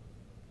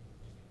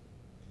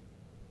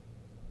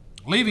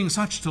 Leaving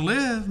such to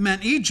live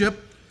meant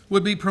Egypt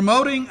would be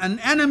promoting an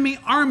enemy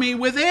army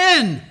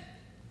within.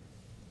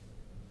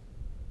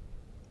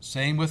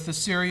 Same with the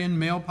Syrian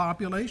male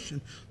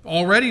population,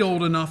 already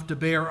old enough to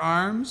bear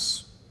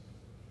arms.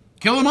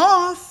 Kill them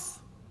off.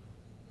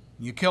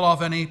 You kill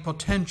off any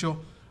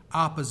potential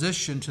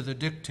opposition to the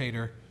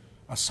dictator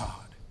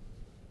Assad.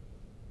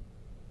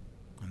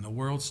 And the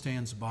world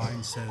stands by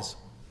and says,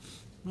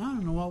 I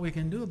don't know what we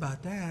can do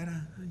about that.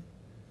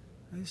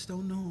 I just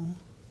don't know.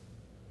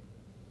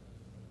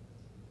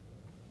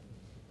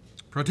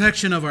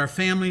 Protection of our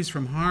families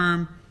from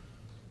harm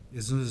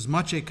is as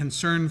much a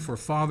concern for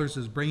fathers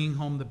as bringing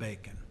home the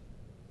bacon.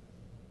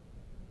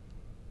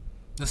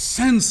 The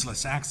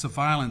senseless acts of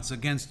violence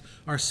against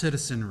our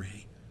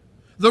citizenry,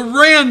 the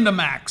random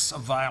acts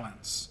of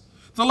violence,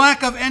 the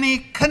lack of any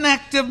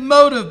connective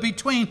motive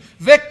between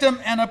victim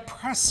and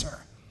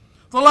oppressor,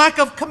 the lack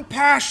of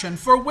compassion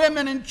for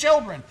women and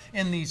children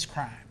in these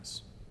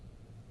crimes.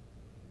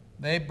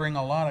 They bring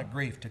a lot of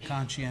grief to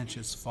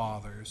conscientious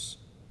fathers.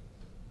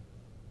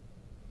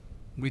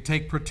 We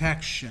take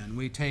protection,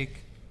 we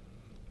take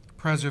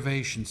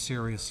preservation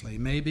seriously,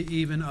 maybe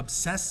even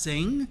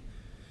obsessing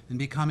and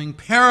becoming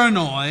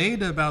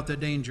paranoid about the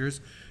dangers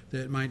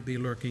that might be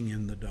lurking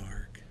in the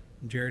dark.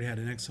 Jared had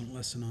an excellent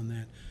lesson on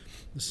that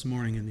this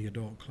morning in the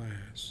adult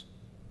class.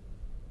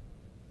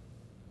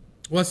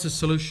 What's the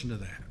solution to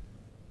that?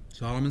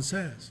 Solomon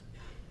says,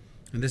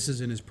 and this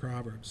is in his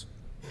Proverbs,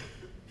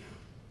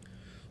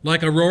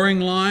 like a roaring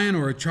lion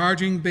or a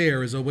charging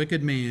bear is a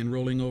wicked man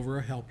rolling over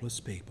a helpless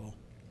people.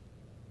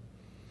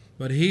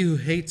 But he who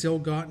hates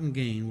ill-gotten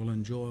gain will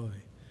enjoy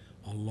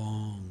a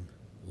long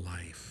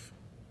life.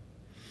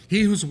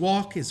 He whose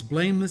walk is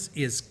blameless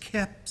is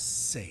kept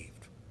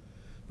safe,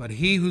 but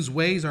he whose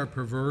ways are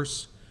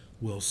perverse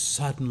will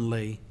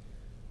suddenly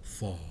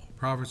fall.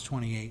 Proverbs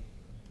 28,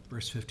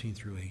 verse 15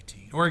 through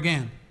 18. Or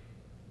again,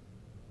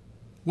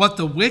 what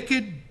the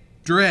wicked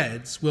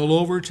dreads will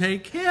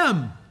overtake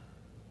him.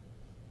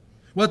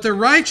 What the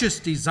righteous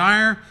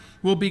desire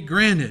will be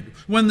granted.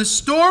 When the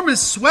storm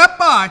is swept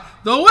by,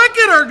 the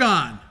wicked are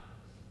gone,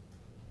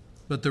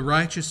 but the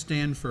righteous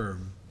stand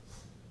firm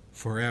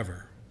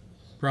forever.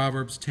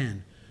 Proverbs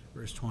 10,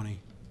 verse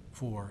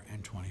 24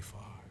 and 25,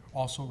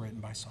 also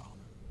written by Solomon.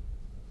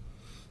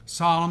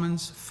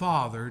 Solomon's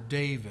father,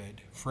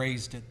 David,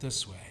 phrased it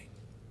this way: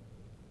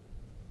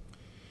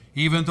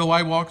 even though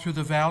I walk through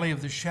the valley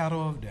of the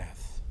shadow of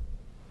death,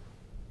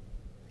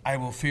 I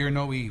will fear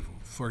no evil,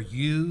 for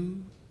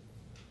you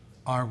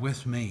are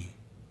with me.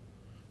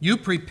 You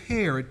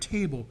prepare a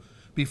table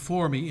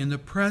before me in the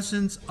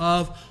presence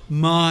of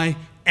my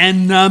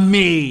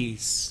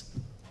enemies.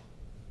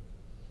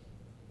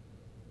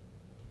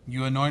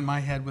 You anoint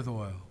my head with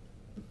oil,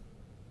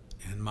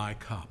 and my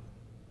cup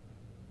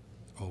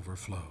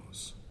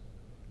overflows.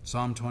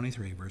 Psalm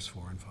 23, verse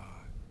 4 and 5.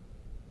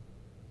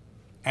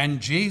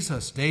 And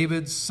Jesus,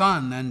 David's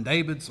son and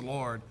David's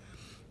Lord,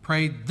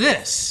 prayed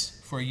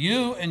this for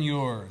you and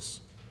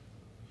yours.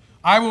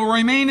 I will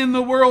remain in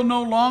the world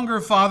no longer,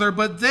 Father,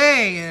 but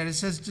they,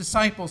 as his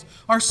disciples,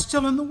 are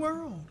still in the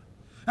world.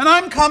 And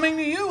I'm coming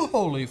to you,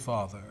 Holy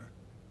Father.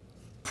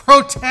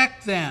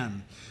 Protect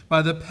them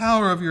by the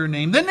power of your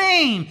name, the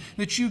name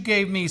that you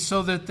gave me,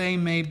 so that they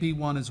may be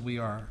one as we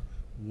are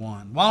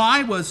one. While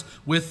I was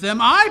with them,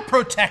 I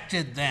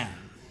protected them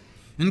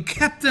and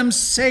kept them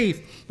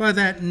safe by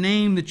that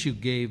name that you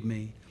gave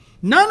me.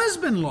 None has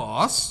been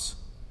lost,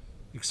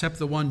 except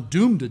the one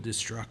doomed to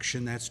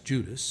destruction, that's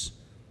Judas,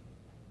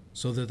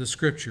 so that the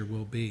scripture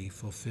will be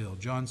fulfilled.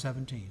 John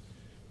 17,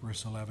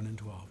 verse 11 and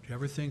 12. Do you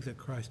ever think that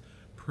Christ's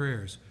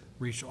prayers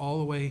reached all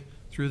the way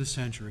through the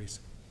centuries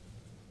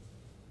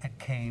and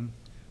came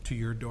to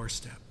your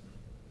doorstep?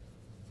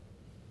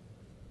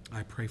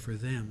 I pray for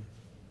them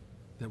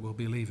that will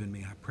believe in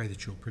me. I pray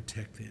that you'll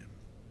protect them.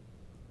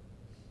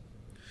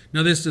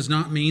 Now, this does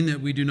not mean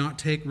that we do not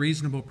take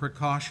reasonable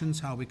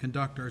precautions how we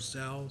conduct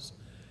ourselves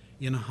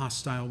in a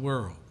hostile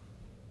world.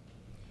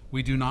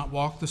 We do not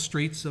walk the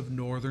streets of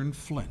northern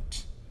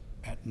Flint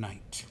at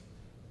night.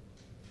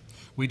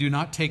 We do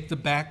not take the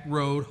back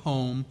road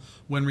home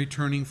when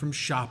returning from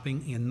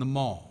shopping in the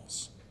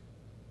malls.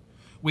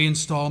 We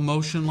install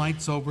motion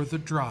lights over the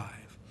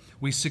drive.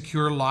 We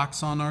secure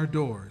locks on our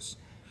doors.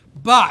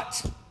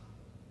 But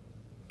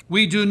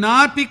we do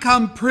not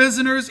become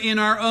prisoners in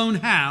our own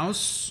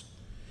house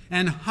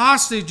and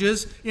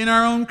hostages in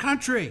our own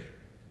country.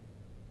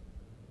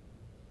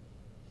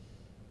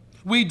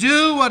 We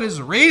do what is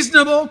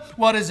reasonable,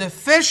 what is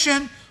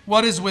efficient,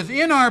 what is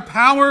within our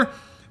power,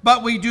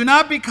 but we do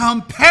not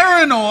become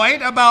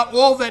paranoid about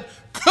all that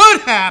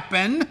could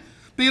happen,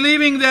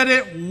 believing that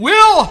it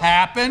will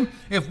happen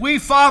if we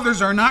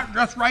fathers are not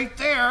just right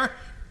there,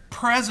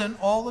 present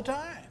all the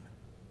time.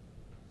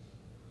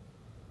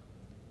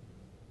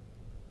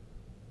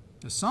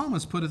 The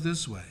psalmist put it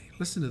this way.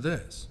 Listen to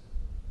this.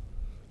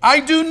 I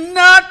do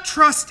not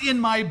trust in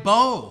my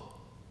bow.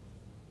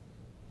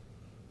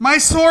 My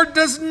sword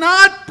does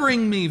not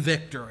bring me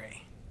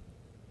victory.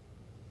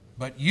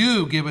 But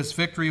you give us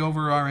victory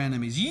over our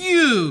enemies.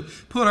 You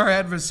put our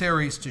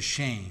adversaries to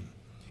shame.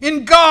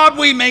 In God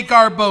we make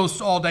our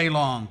boast all day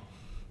long,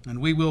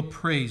 and we will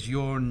praise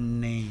your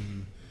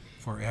name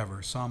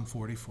forever. Psalm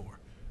 44,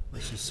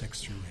 verses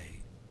 6 through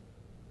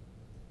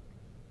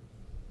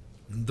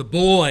 8. The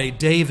boy,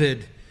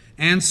 David,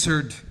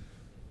 answered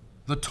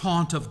the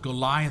taunt of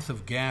Goliath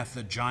of Gath,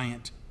 the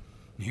giant.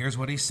 And here's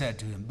what he said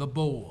to him. The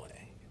boy,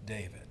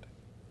 David.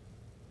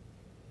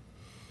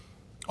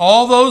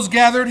 All those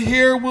gathered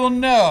here will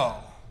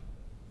know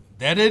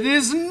that it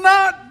is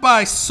not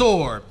by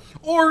sword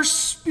or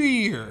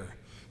spear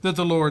that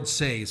the Lord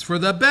saves, for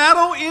the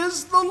battle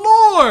is the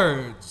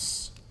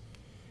Lord's,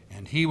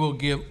 and he will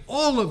give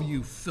all of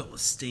you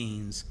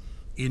Philistines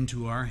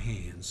into our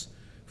hands.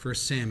 1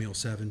 Samuel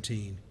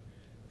 17,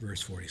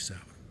 verse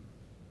 47.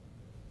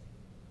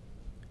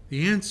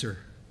 The answer,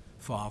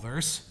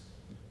 fathers,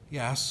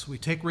 yes, we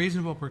take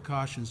reasonable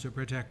precautions to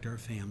protect our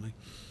family.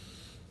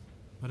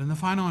 But in the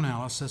final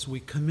analysis, we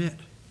commit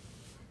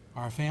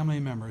our family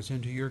members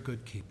into your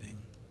good keeping,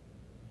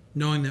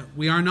 knowing that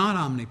we are not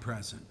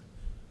omnipresent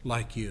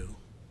like you.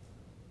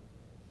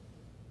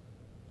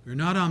 We're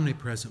not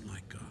omnipresent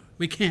like God.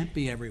 We can't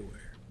be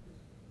everywhere.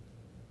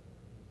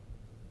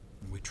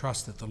 And we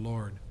trust that the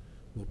Lord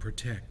will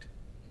protect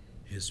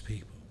his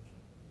people.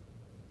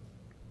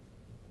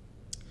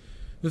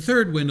 The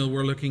third window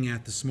we're looking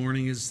at this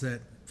morning is that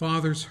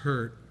fathers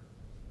hurt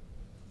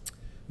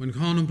when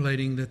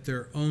contemplating that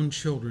their own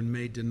children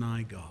may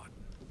deny God.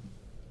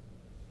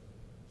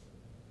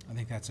 I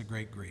think that's a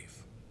great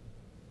grief.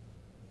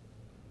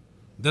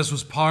 This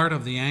was part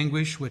of the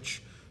anguish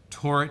which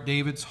tore at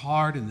David's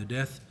heart in the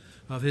death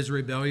of his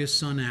rebellious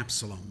son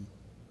Absalom,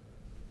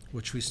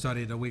 which we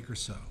studied a week or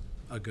so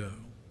ago.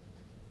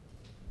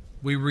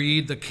 We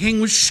read, the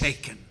king was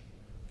shaken.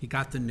 He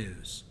got the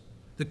news.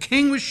 The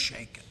king was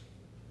shaken.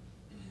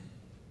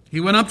 He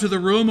went up to the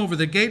room over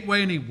the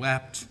gateway and he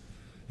wept.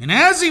 And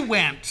as he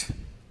went,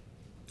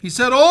 he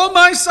said, "Oh,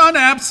 my son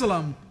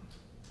Absalom,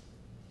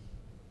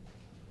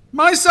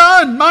 my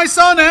son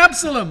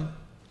Absalom,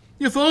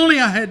 if only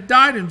I had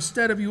died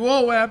instead of you.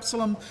 Oh,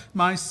 Absalom,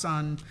 my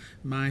son,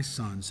 my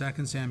son."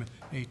 2 Samuel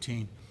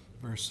 18,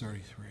 verse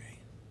 33.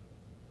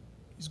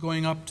 He's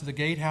going up to the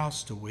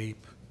gatehouse to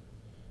weep,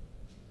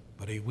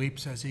 but he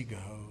weeps as he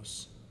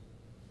goes.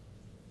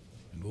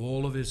 And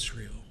all of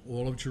Israel,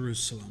 all of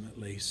Jerusalem at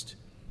least,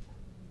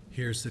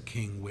 here's the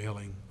king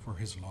wailing for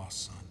his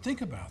lost son.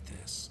 Think about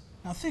this.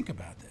 Now think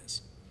about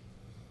this.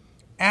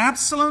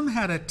 Absalom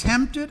had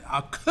attempted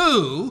a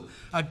coup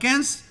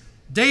against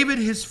David,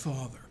 his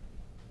father.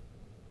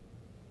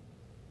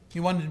 He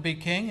wanted to be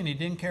king, and he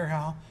didn't care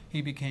how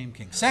he became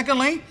king.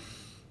 Secondly,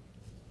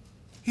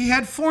 he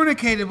had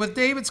fornicated with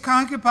David's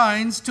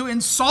concubines to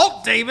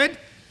insult David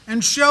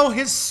and show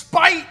his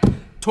spite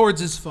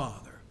towards his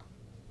father.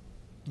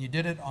 He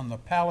did it on the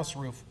palace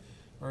roof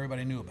where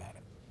everybody knew about it.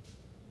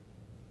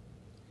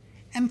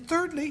 And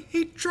thirdly,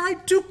 he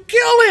tried to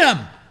kill him.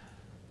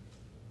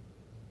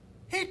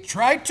 He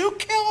tried to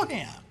kill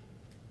him.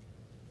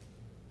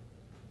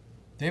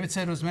 David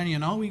said to his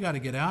men, we got to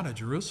get out of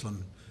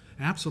Jerusalem.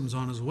 Absalom's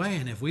on his way,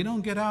 and if we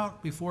don't get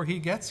out before he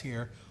gets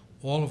here,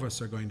 all of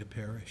us are going to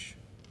perish.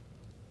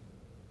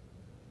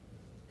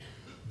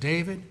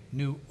 David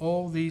knew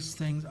all these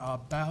things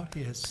about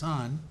his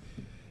son,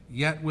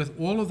 yet with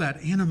all of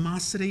that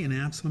animosity in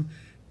Absalom,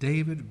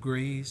 David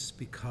agrees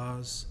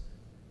because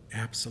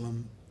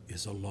Absalom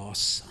is a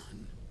lost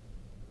son.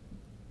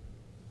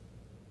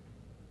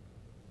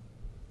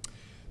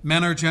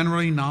 Men are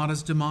generally not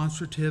as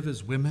demonstrative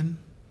as women,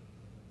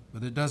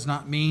 but it does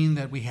not mean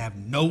that we have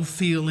no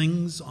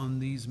feelings on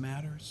these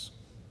matters.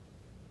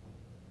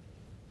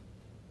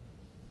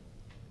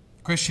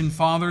 Christian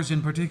fathers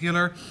in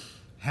particular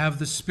have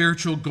the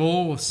spiritual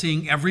goal of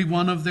seeing every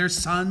one of their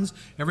sons,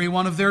 every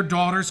one of their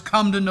daughters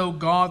come to know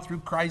God through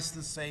Christ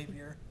the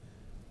Savior.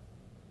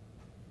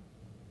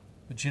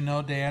 But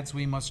dads,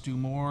 we must do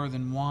more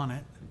than want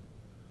it.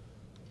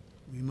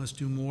 We must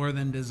do more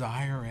than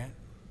desire it.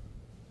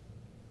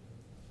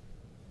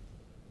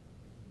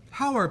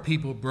 How are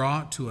people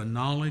brought to a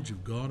knowledge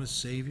of God as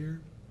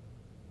Savior?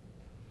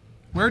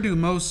 Where do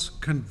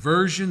most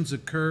conversions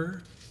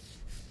occur?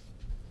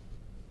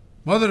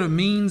 What are the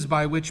means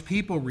by which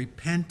people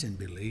repent and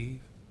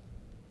believe?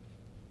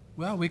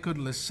 Well, we could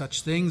list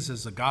such things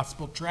as a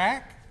gospel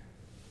tract.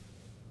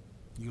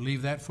 You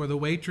leave that for the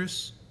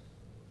waitress.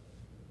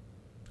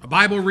 A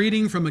Bible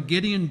reading from a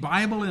Gideon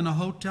Bible in a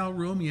hotel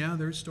room. Yeah,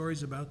 there's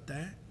stories about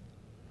that.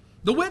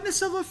 The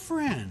witness of a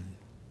friend.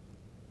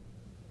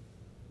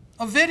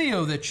 A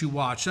video that you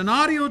watched. An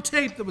audio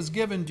tape that was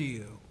given to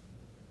you.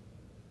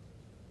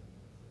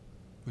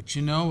 But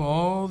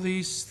all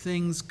these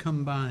things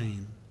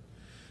combined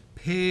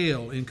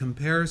pale in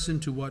comparison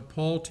to what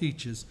Paul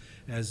teaches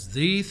as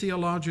the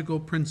theological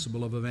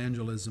principle of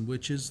evangelism,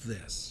 which is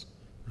this.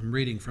 I'm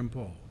reading from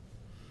Paul.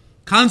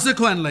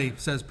 Consequently,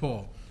 says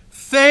Paul,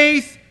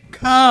 faith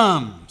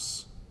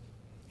comes.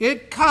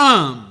 It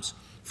comes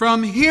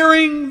from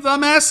hearing the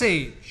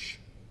message.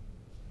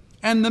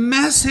 And the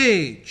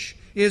message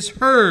is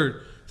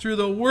heard through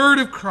the word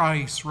of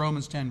Christ,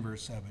 Romans 10,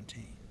 verse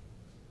 17.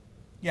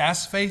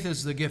 Yes, faith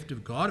is the gift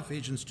of God,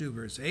 Ephesians 2,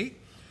 verse 8.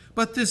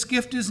 But this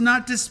gift is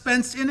not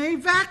dispensed in a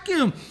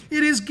vacuum.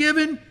 It is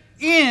given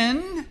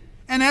in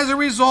and as a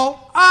result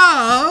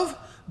of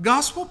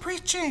gospel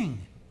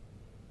preaching.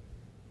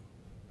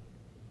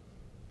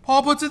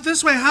 Paul puts it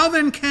this way, how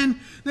then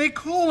can they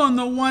call on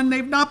the one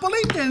they've not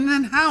believed in?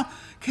 And how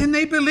can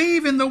they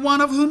believe in the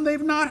one of whom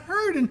they've not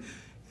heard?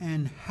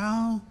 And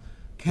how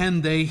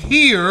can they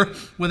hear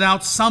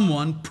without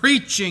someone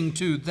preaching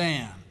to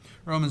them?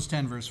 Romans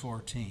 10, verse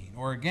 14.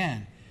 Or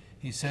again,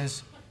 he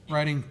says,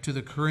 writing to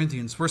the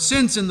Corinthians, for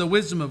since in the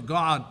wisdom of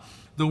God,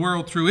 the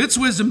world through its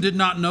wisdom did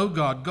not know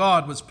God,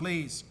 God was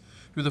pleased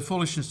through the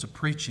foolishness of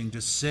preaching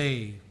to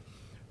save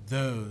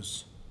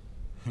those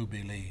who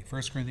believe.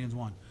 1 Corinthians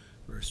 1,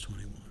 verse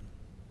 21.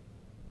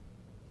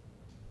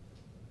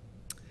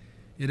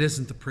 It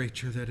isn't the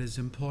preacher that is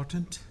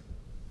important.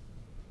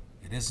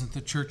 It isn't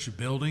the church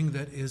building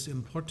that is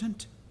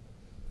important.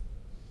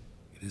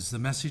 It is the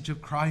message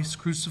of Christ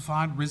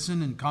crucified,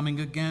 risen, and coming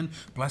again,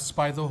 blessed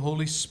by the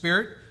Holy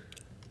Spirit.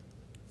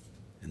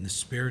 And the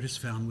Spirit is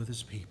found with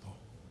his people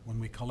when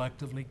we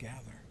collectively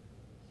gather.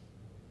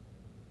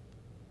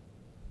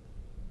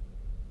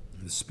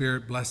 And the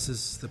Spirit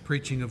blesses the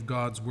preaching of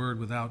God's word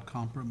without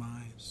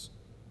compromise.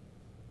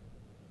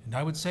 And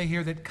I would say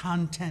here that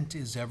content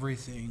is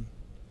everything.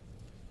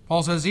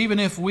 Paul says, even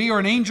if we or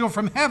an angel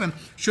from heaven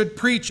should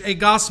preach a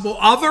gospel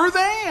other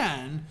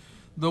than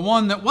the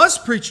one that was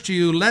preached to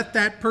you, let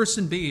that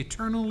person be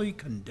eternally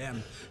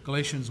condemned.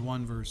 Galatians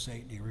 1, verse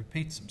 8. And he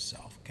repeats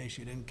himself in case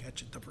you didn't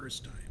catch it the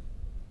first time.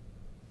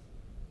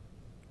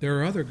 There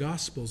are other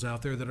gospels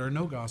out there that are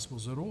no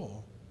gospels at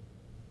all.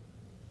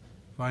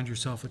 Find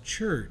yourself a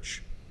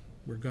church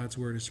where God's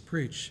word is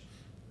preached.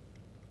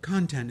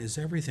 Content is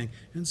everything.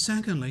 And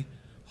secondly,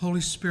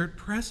 Holy Spirit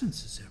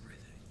presence is everything.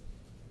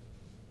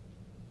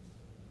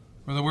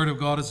 For the word of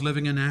God is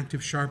living and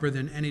active, sharper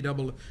than any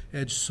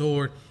double-edged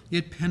sword.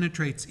 It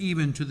penetrates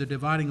even to the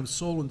dividing of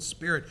soul and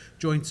spirit,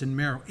 joints and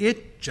marrow.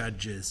 It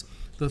judges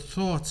the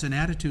thoughts and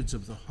attitudes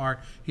of the heart.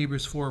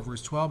 Hebrews 4,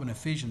 verse 12, and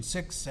Ephesians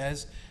 6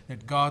 says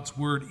that God's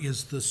word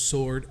is the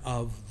sword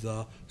of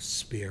the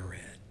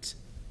Spirit.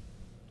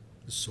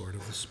 The sword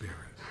of the Spirit.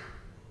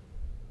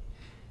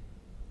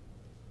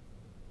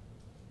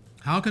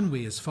 How can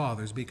we as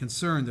fathers be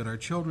concerned that our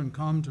children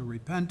come to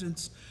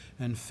repentance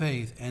and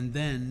faith and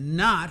then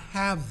not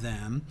have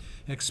them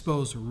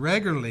exposed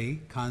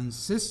regularly,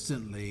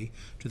 consistently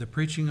to the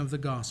preaching of the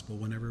gospel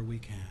whenever we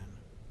can?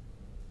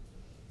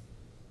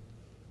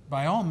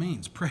 By all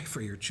means, pray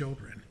for your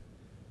children.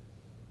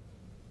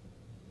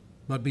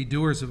 But be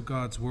doers of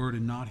God's word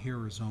and not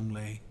hearers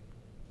only.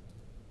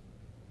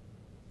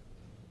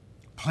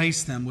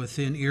 Place them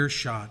within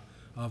earshot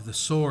of the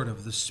sword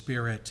of the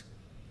Spirit,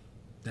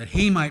 that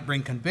he might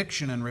bring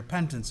conviction and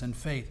repentance and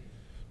faith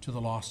to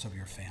the lost of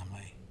your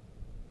family.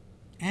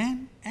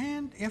 And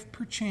if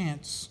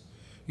perchance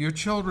your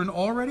children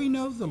already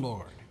know the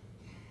Lord,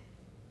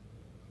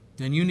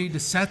 then you need to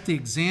set the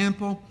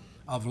example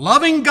of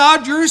loving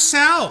God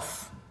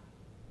yourself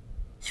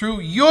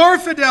through your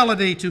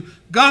fidelity to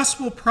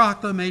gospel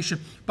proclamation,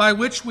 by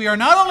which we are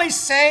not only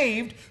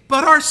saved,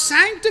 but are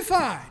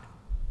sanctified.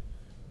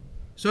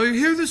 So you're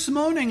here this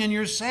morning and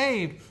you're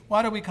saved.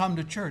 Why do we come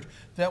to church?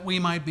 That we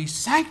might be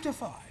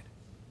sanctified,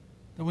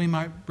 that we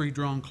might be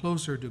drawn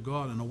closer to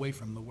God and away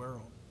from the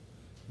world,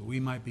 that we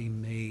might be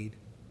made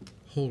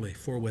holy.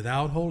 For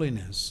without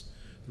holiness,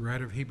 the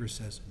writer of Hebrews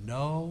says,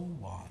 no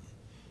one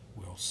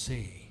will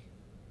see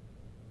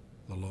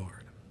the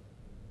Lord.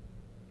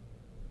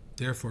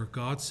 Therefore,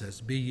 God says,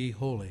 be ye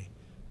holy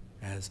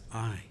as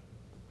I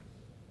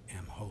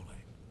am holy.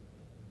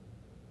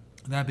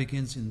 That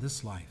begins in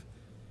this life,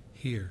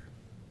 here.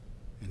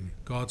 And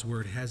God's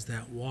word has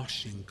that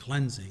washing,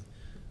 cleansing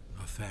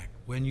effect.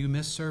 When you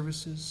miss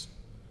services,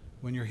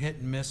 when you're hit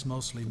and miss,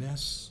 mostly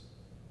miss,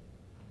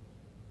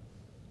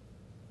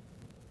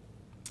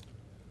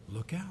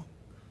 look out.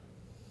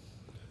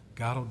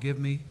 God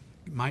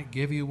might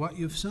give you what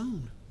you've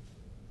sown.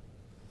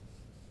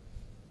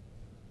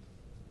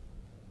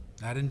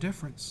 That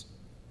indifference.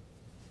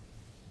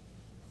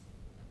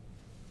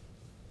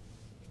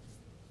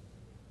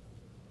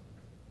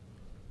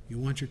 You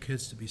want your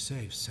kids to be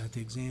safe, set the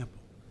example.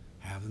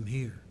 Have them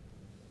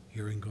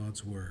hearing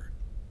God's word.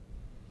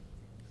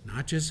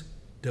 Not just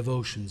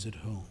devotions at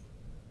home,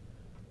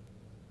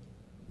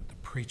 but the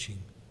preaching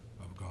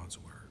of God's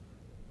word.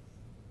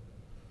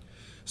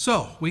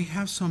 So, we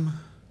have some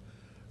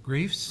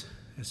griefs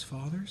as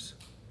fathers,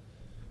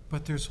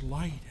 but there's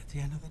light at the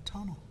end of the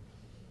tunnel.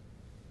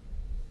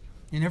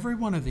 In every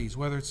one of these,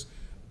 whether it's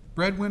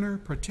breadwinner,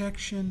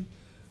 protection,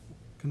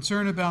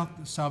 concern about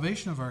the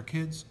salvation of our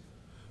kids,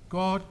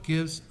 God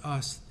gives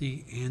us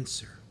the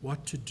answer,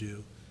 what to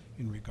do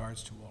in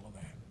regards to all of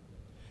that.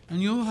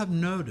 And you'll have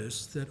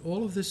noticed that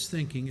all of this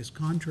thinking is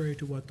contrary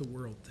to what the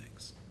world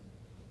thinks.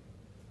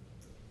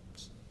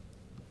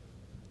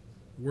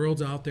 The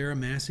world's out there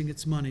amassing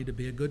its money to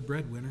be a good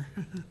breadwinner.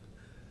 And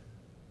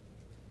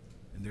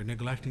they're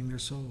neglecting their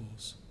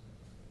souls.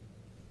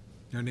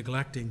 They're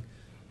neglecting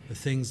the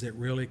things that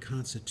really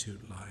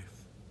constitute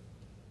life.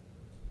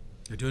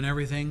 They're doing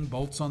everything,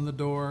 bolts on the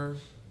door,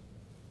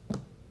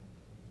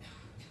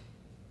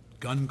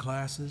 gun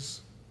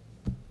classes,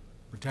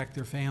 protect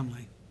their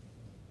family.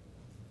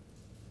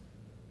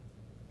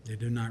 They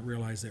do not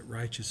realize that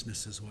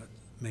righteousness is what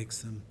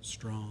makes them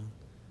strong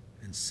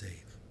and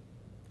safe.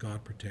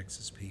 God protects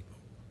his people.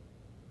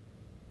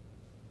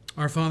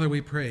 Our Father,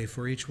 we pray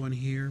for each one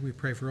here. We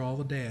pray for all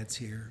the dads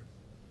here,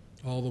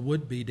 all the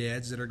would-be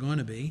dads that are going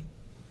to be.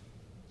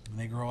 When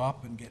they grow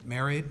up and get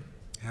married,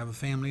 have a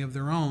family of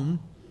their own.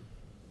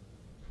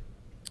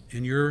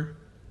 In your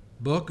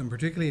book, and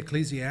particularly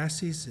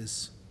Ecclesiastes,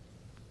 is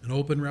an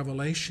open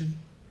revelation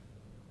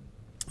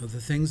of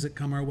the things that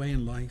come our way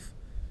in life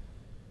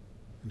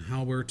and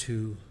how we're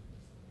to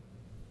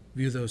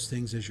view those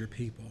things as your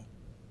people.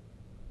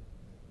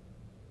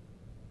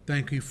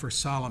 Thank you for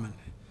Solomon.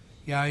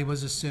 Yeah, he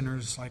was a sinner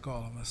just like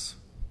all of us.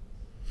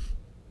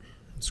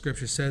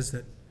 Scripture says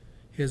that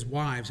his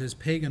wives, his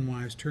pagan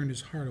wives, turned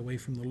his heart away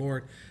from the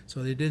Lord,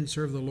 so they didn't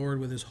serve the Lord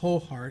with his whole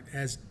heart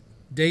as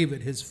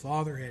David, his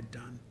father, had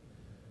done.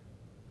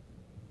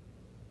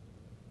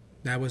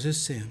 That was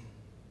his sin.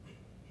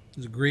 It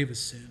was a grievous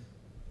sin.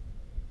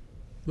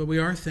 But we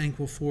are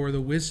thankful for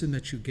the wisdom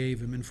that you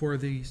gave him and for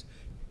these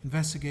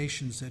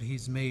investigations that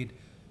he's made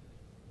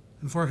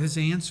and for his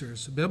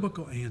answers,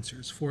 biblical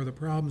answers, for the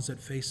problems that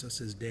face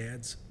us as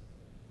dads.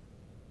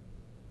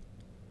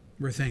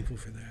 We're thankful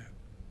for that.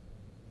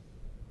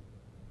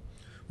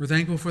 We're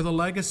thankful for the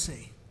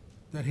legacy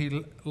that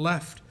he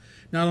left,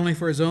 not only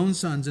for his own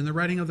sons in the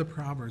writing of the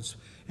Proverbs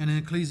and in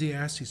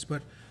Ecclesiastes,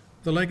 but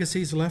the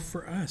legacies left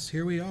for us.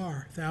 Here we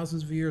are,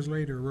 thousands of years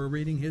later, we're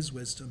reading his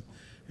wisdom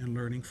and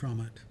learning from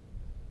it.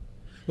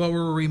 Well,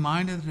 we're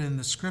reminded in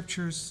the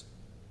Scriptures,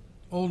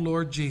 O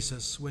Lord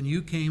Jesus, when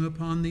you came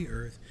upon the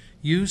earth,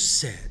 you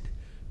said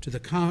to the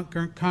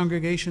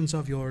congregations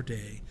of your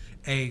day,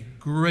 a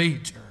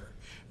greater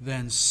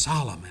than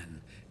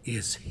Solomon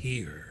is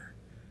here.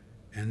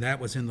 And that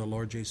was in the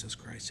Lord Jesus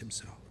Christ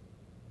himself.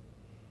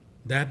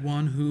 That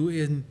one who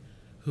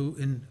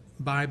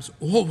imbibes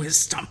all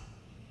wisdom,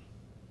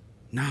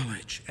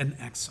 knowledge, and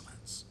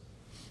excellence.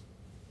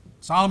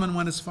 Solomon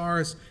went as far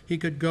as he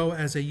could go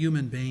as a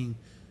human being,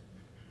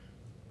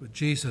 but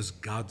Jesus,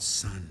 God's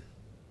Son,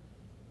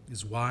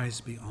 is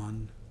wise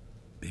beyond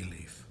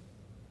belief.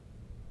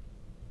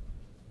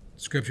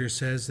 Scripture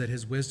says that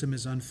his wisdom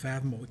is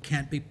unfathomable. It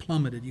can't be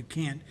plummeted. You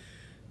can't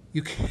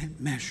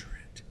measure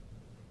it.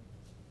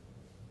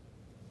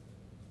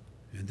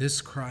 And this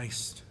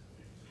Christ,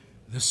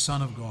 this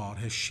Son of God,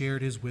 has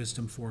shared his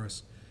wisdom for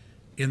us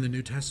in the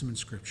New Testament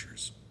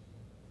Scriptures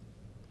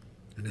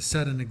and has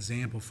set an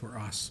example for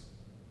us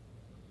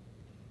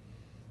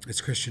as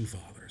Christian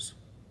fathers.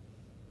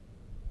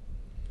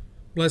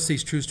 Bless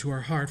these truths to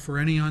our heart. For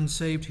any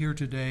unsaved here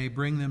today,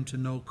 bring them to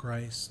know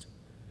Christ.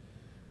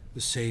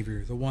 the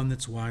Savior, the one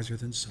that's wiser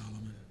than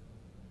Solomon.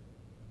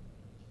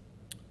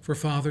 For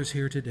fathers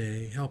here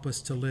today, help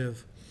us to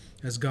live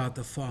as God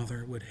the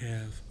Father would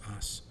have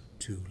us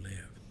to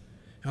live.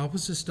 Help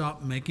us to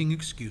stop making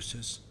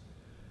excuses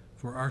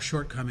for our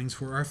shortcomings,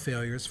 for our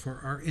failures,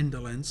 for our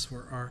indolence,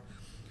 for our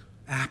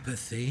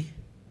apathy.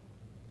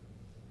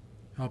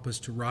 Help us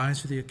to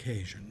rise to the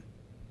occasion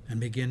and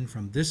begin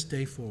from this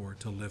day forward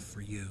to live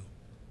for you,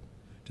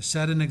 to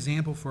set an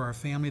example for our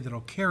family that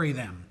will carry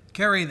them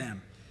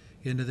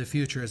into the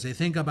future as they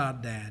think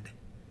about Dad,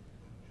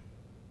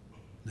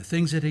 the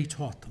things that he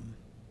taught them,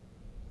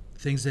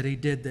 things that he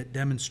did that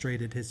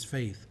demonstrated his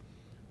faith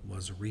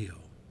was real.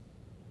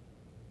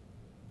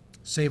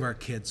 Save our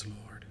kids,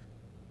 Lord,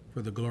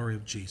 for the glory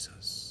of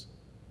Jesus.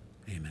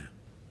 Amen.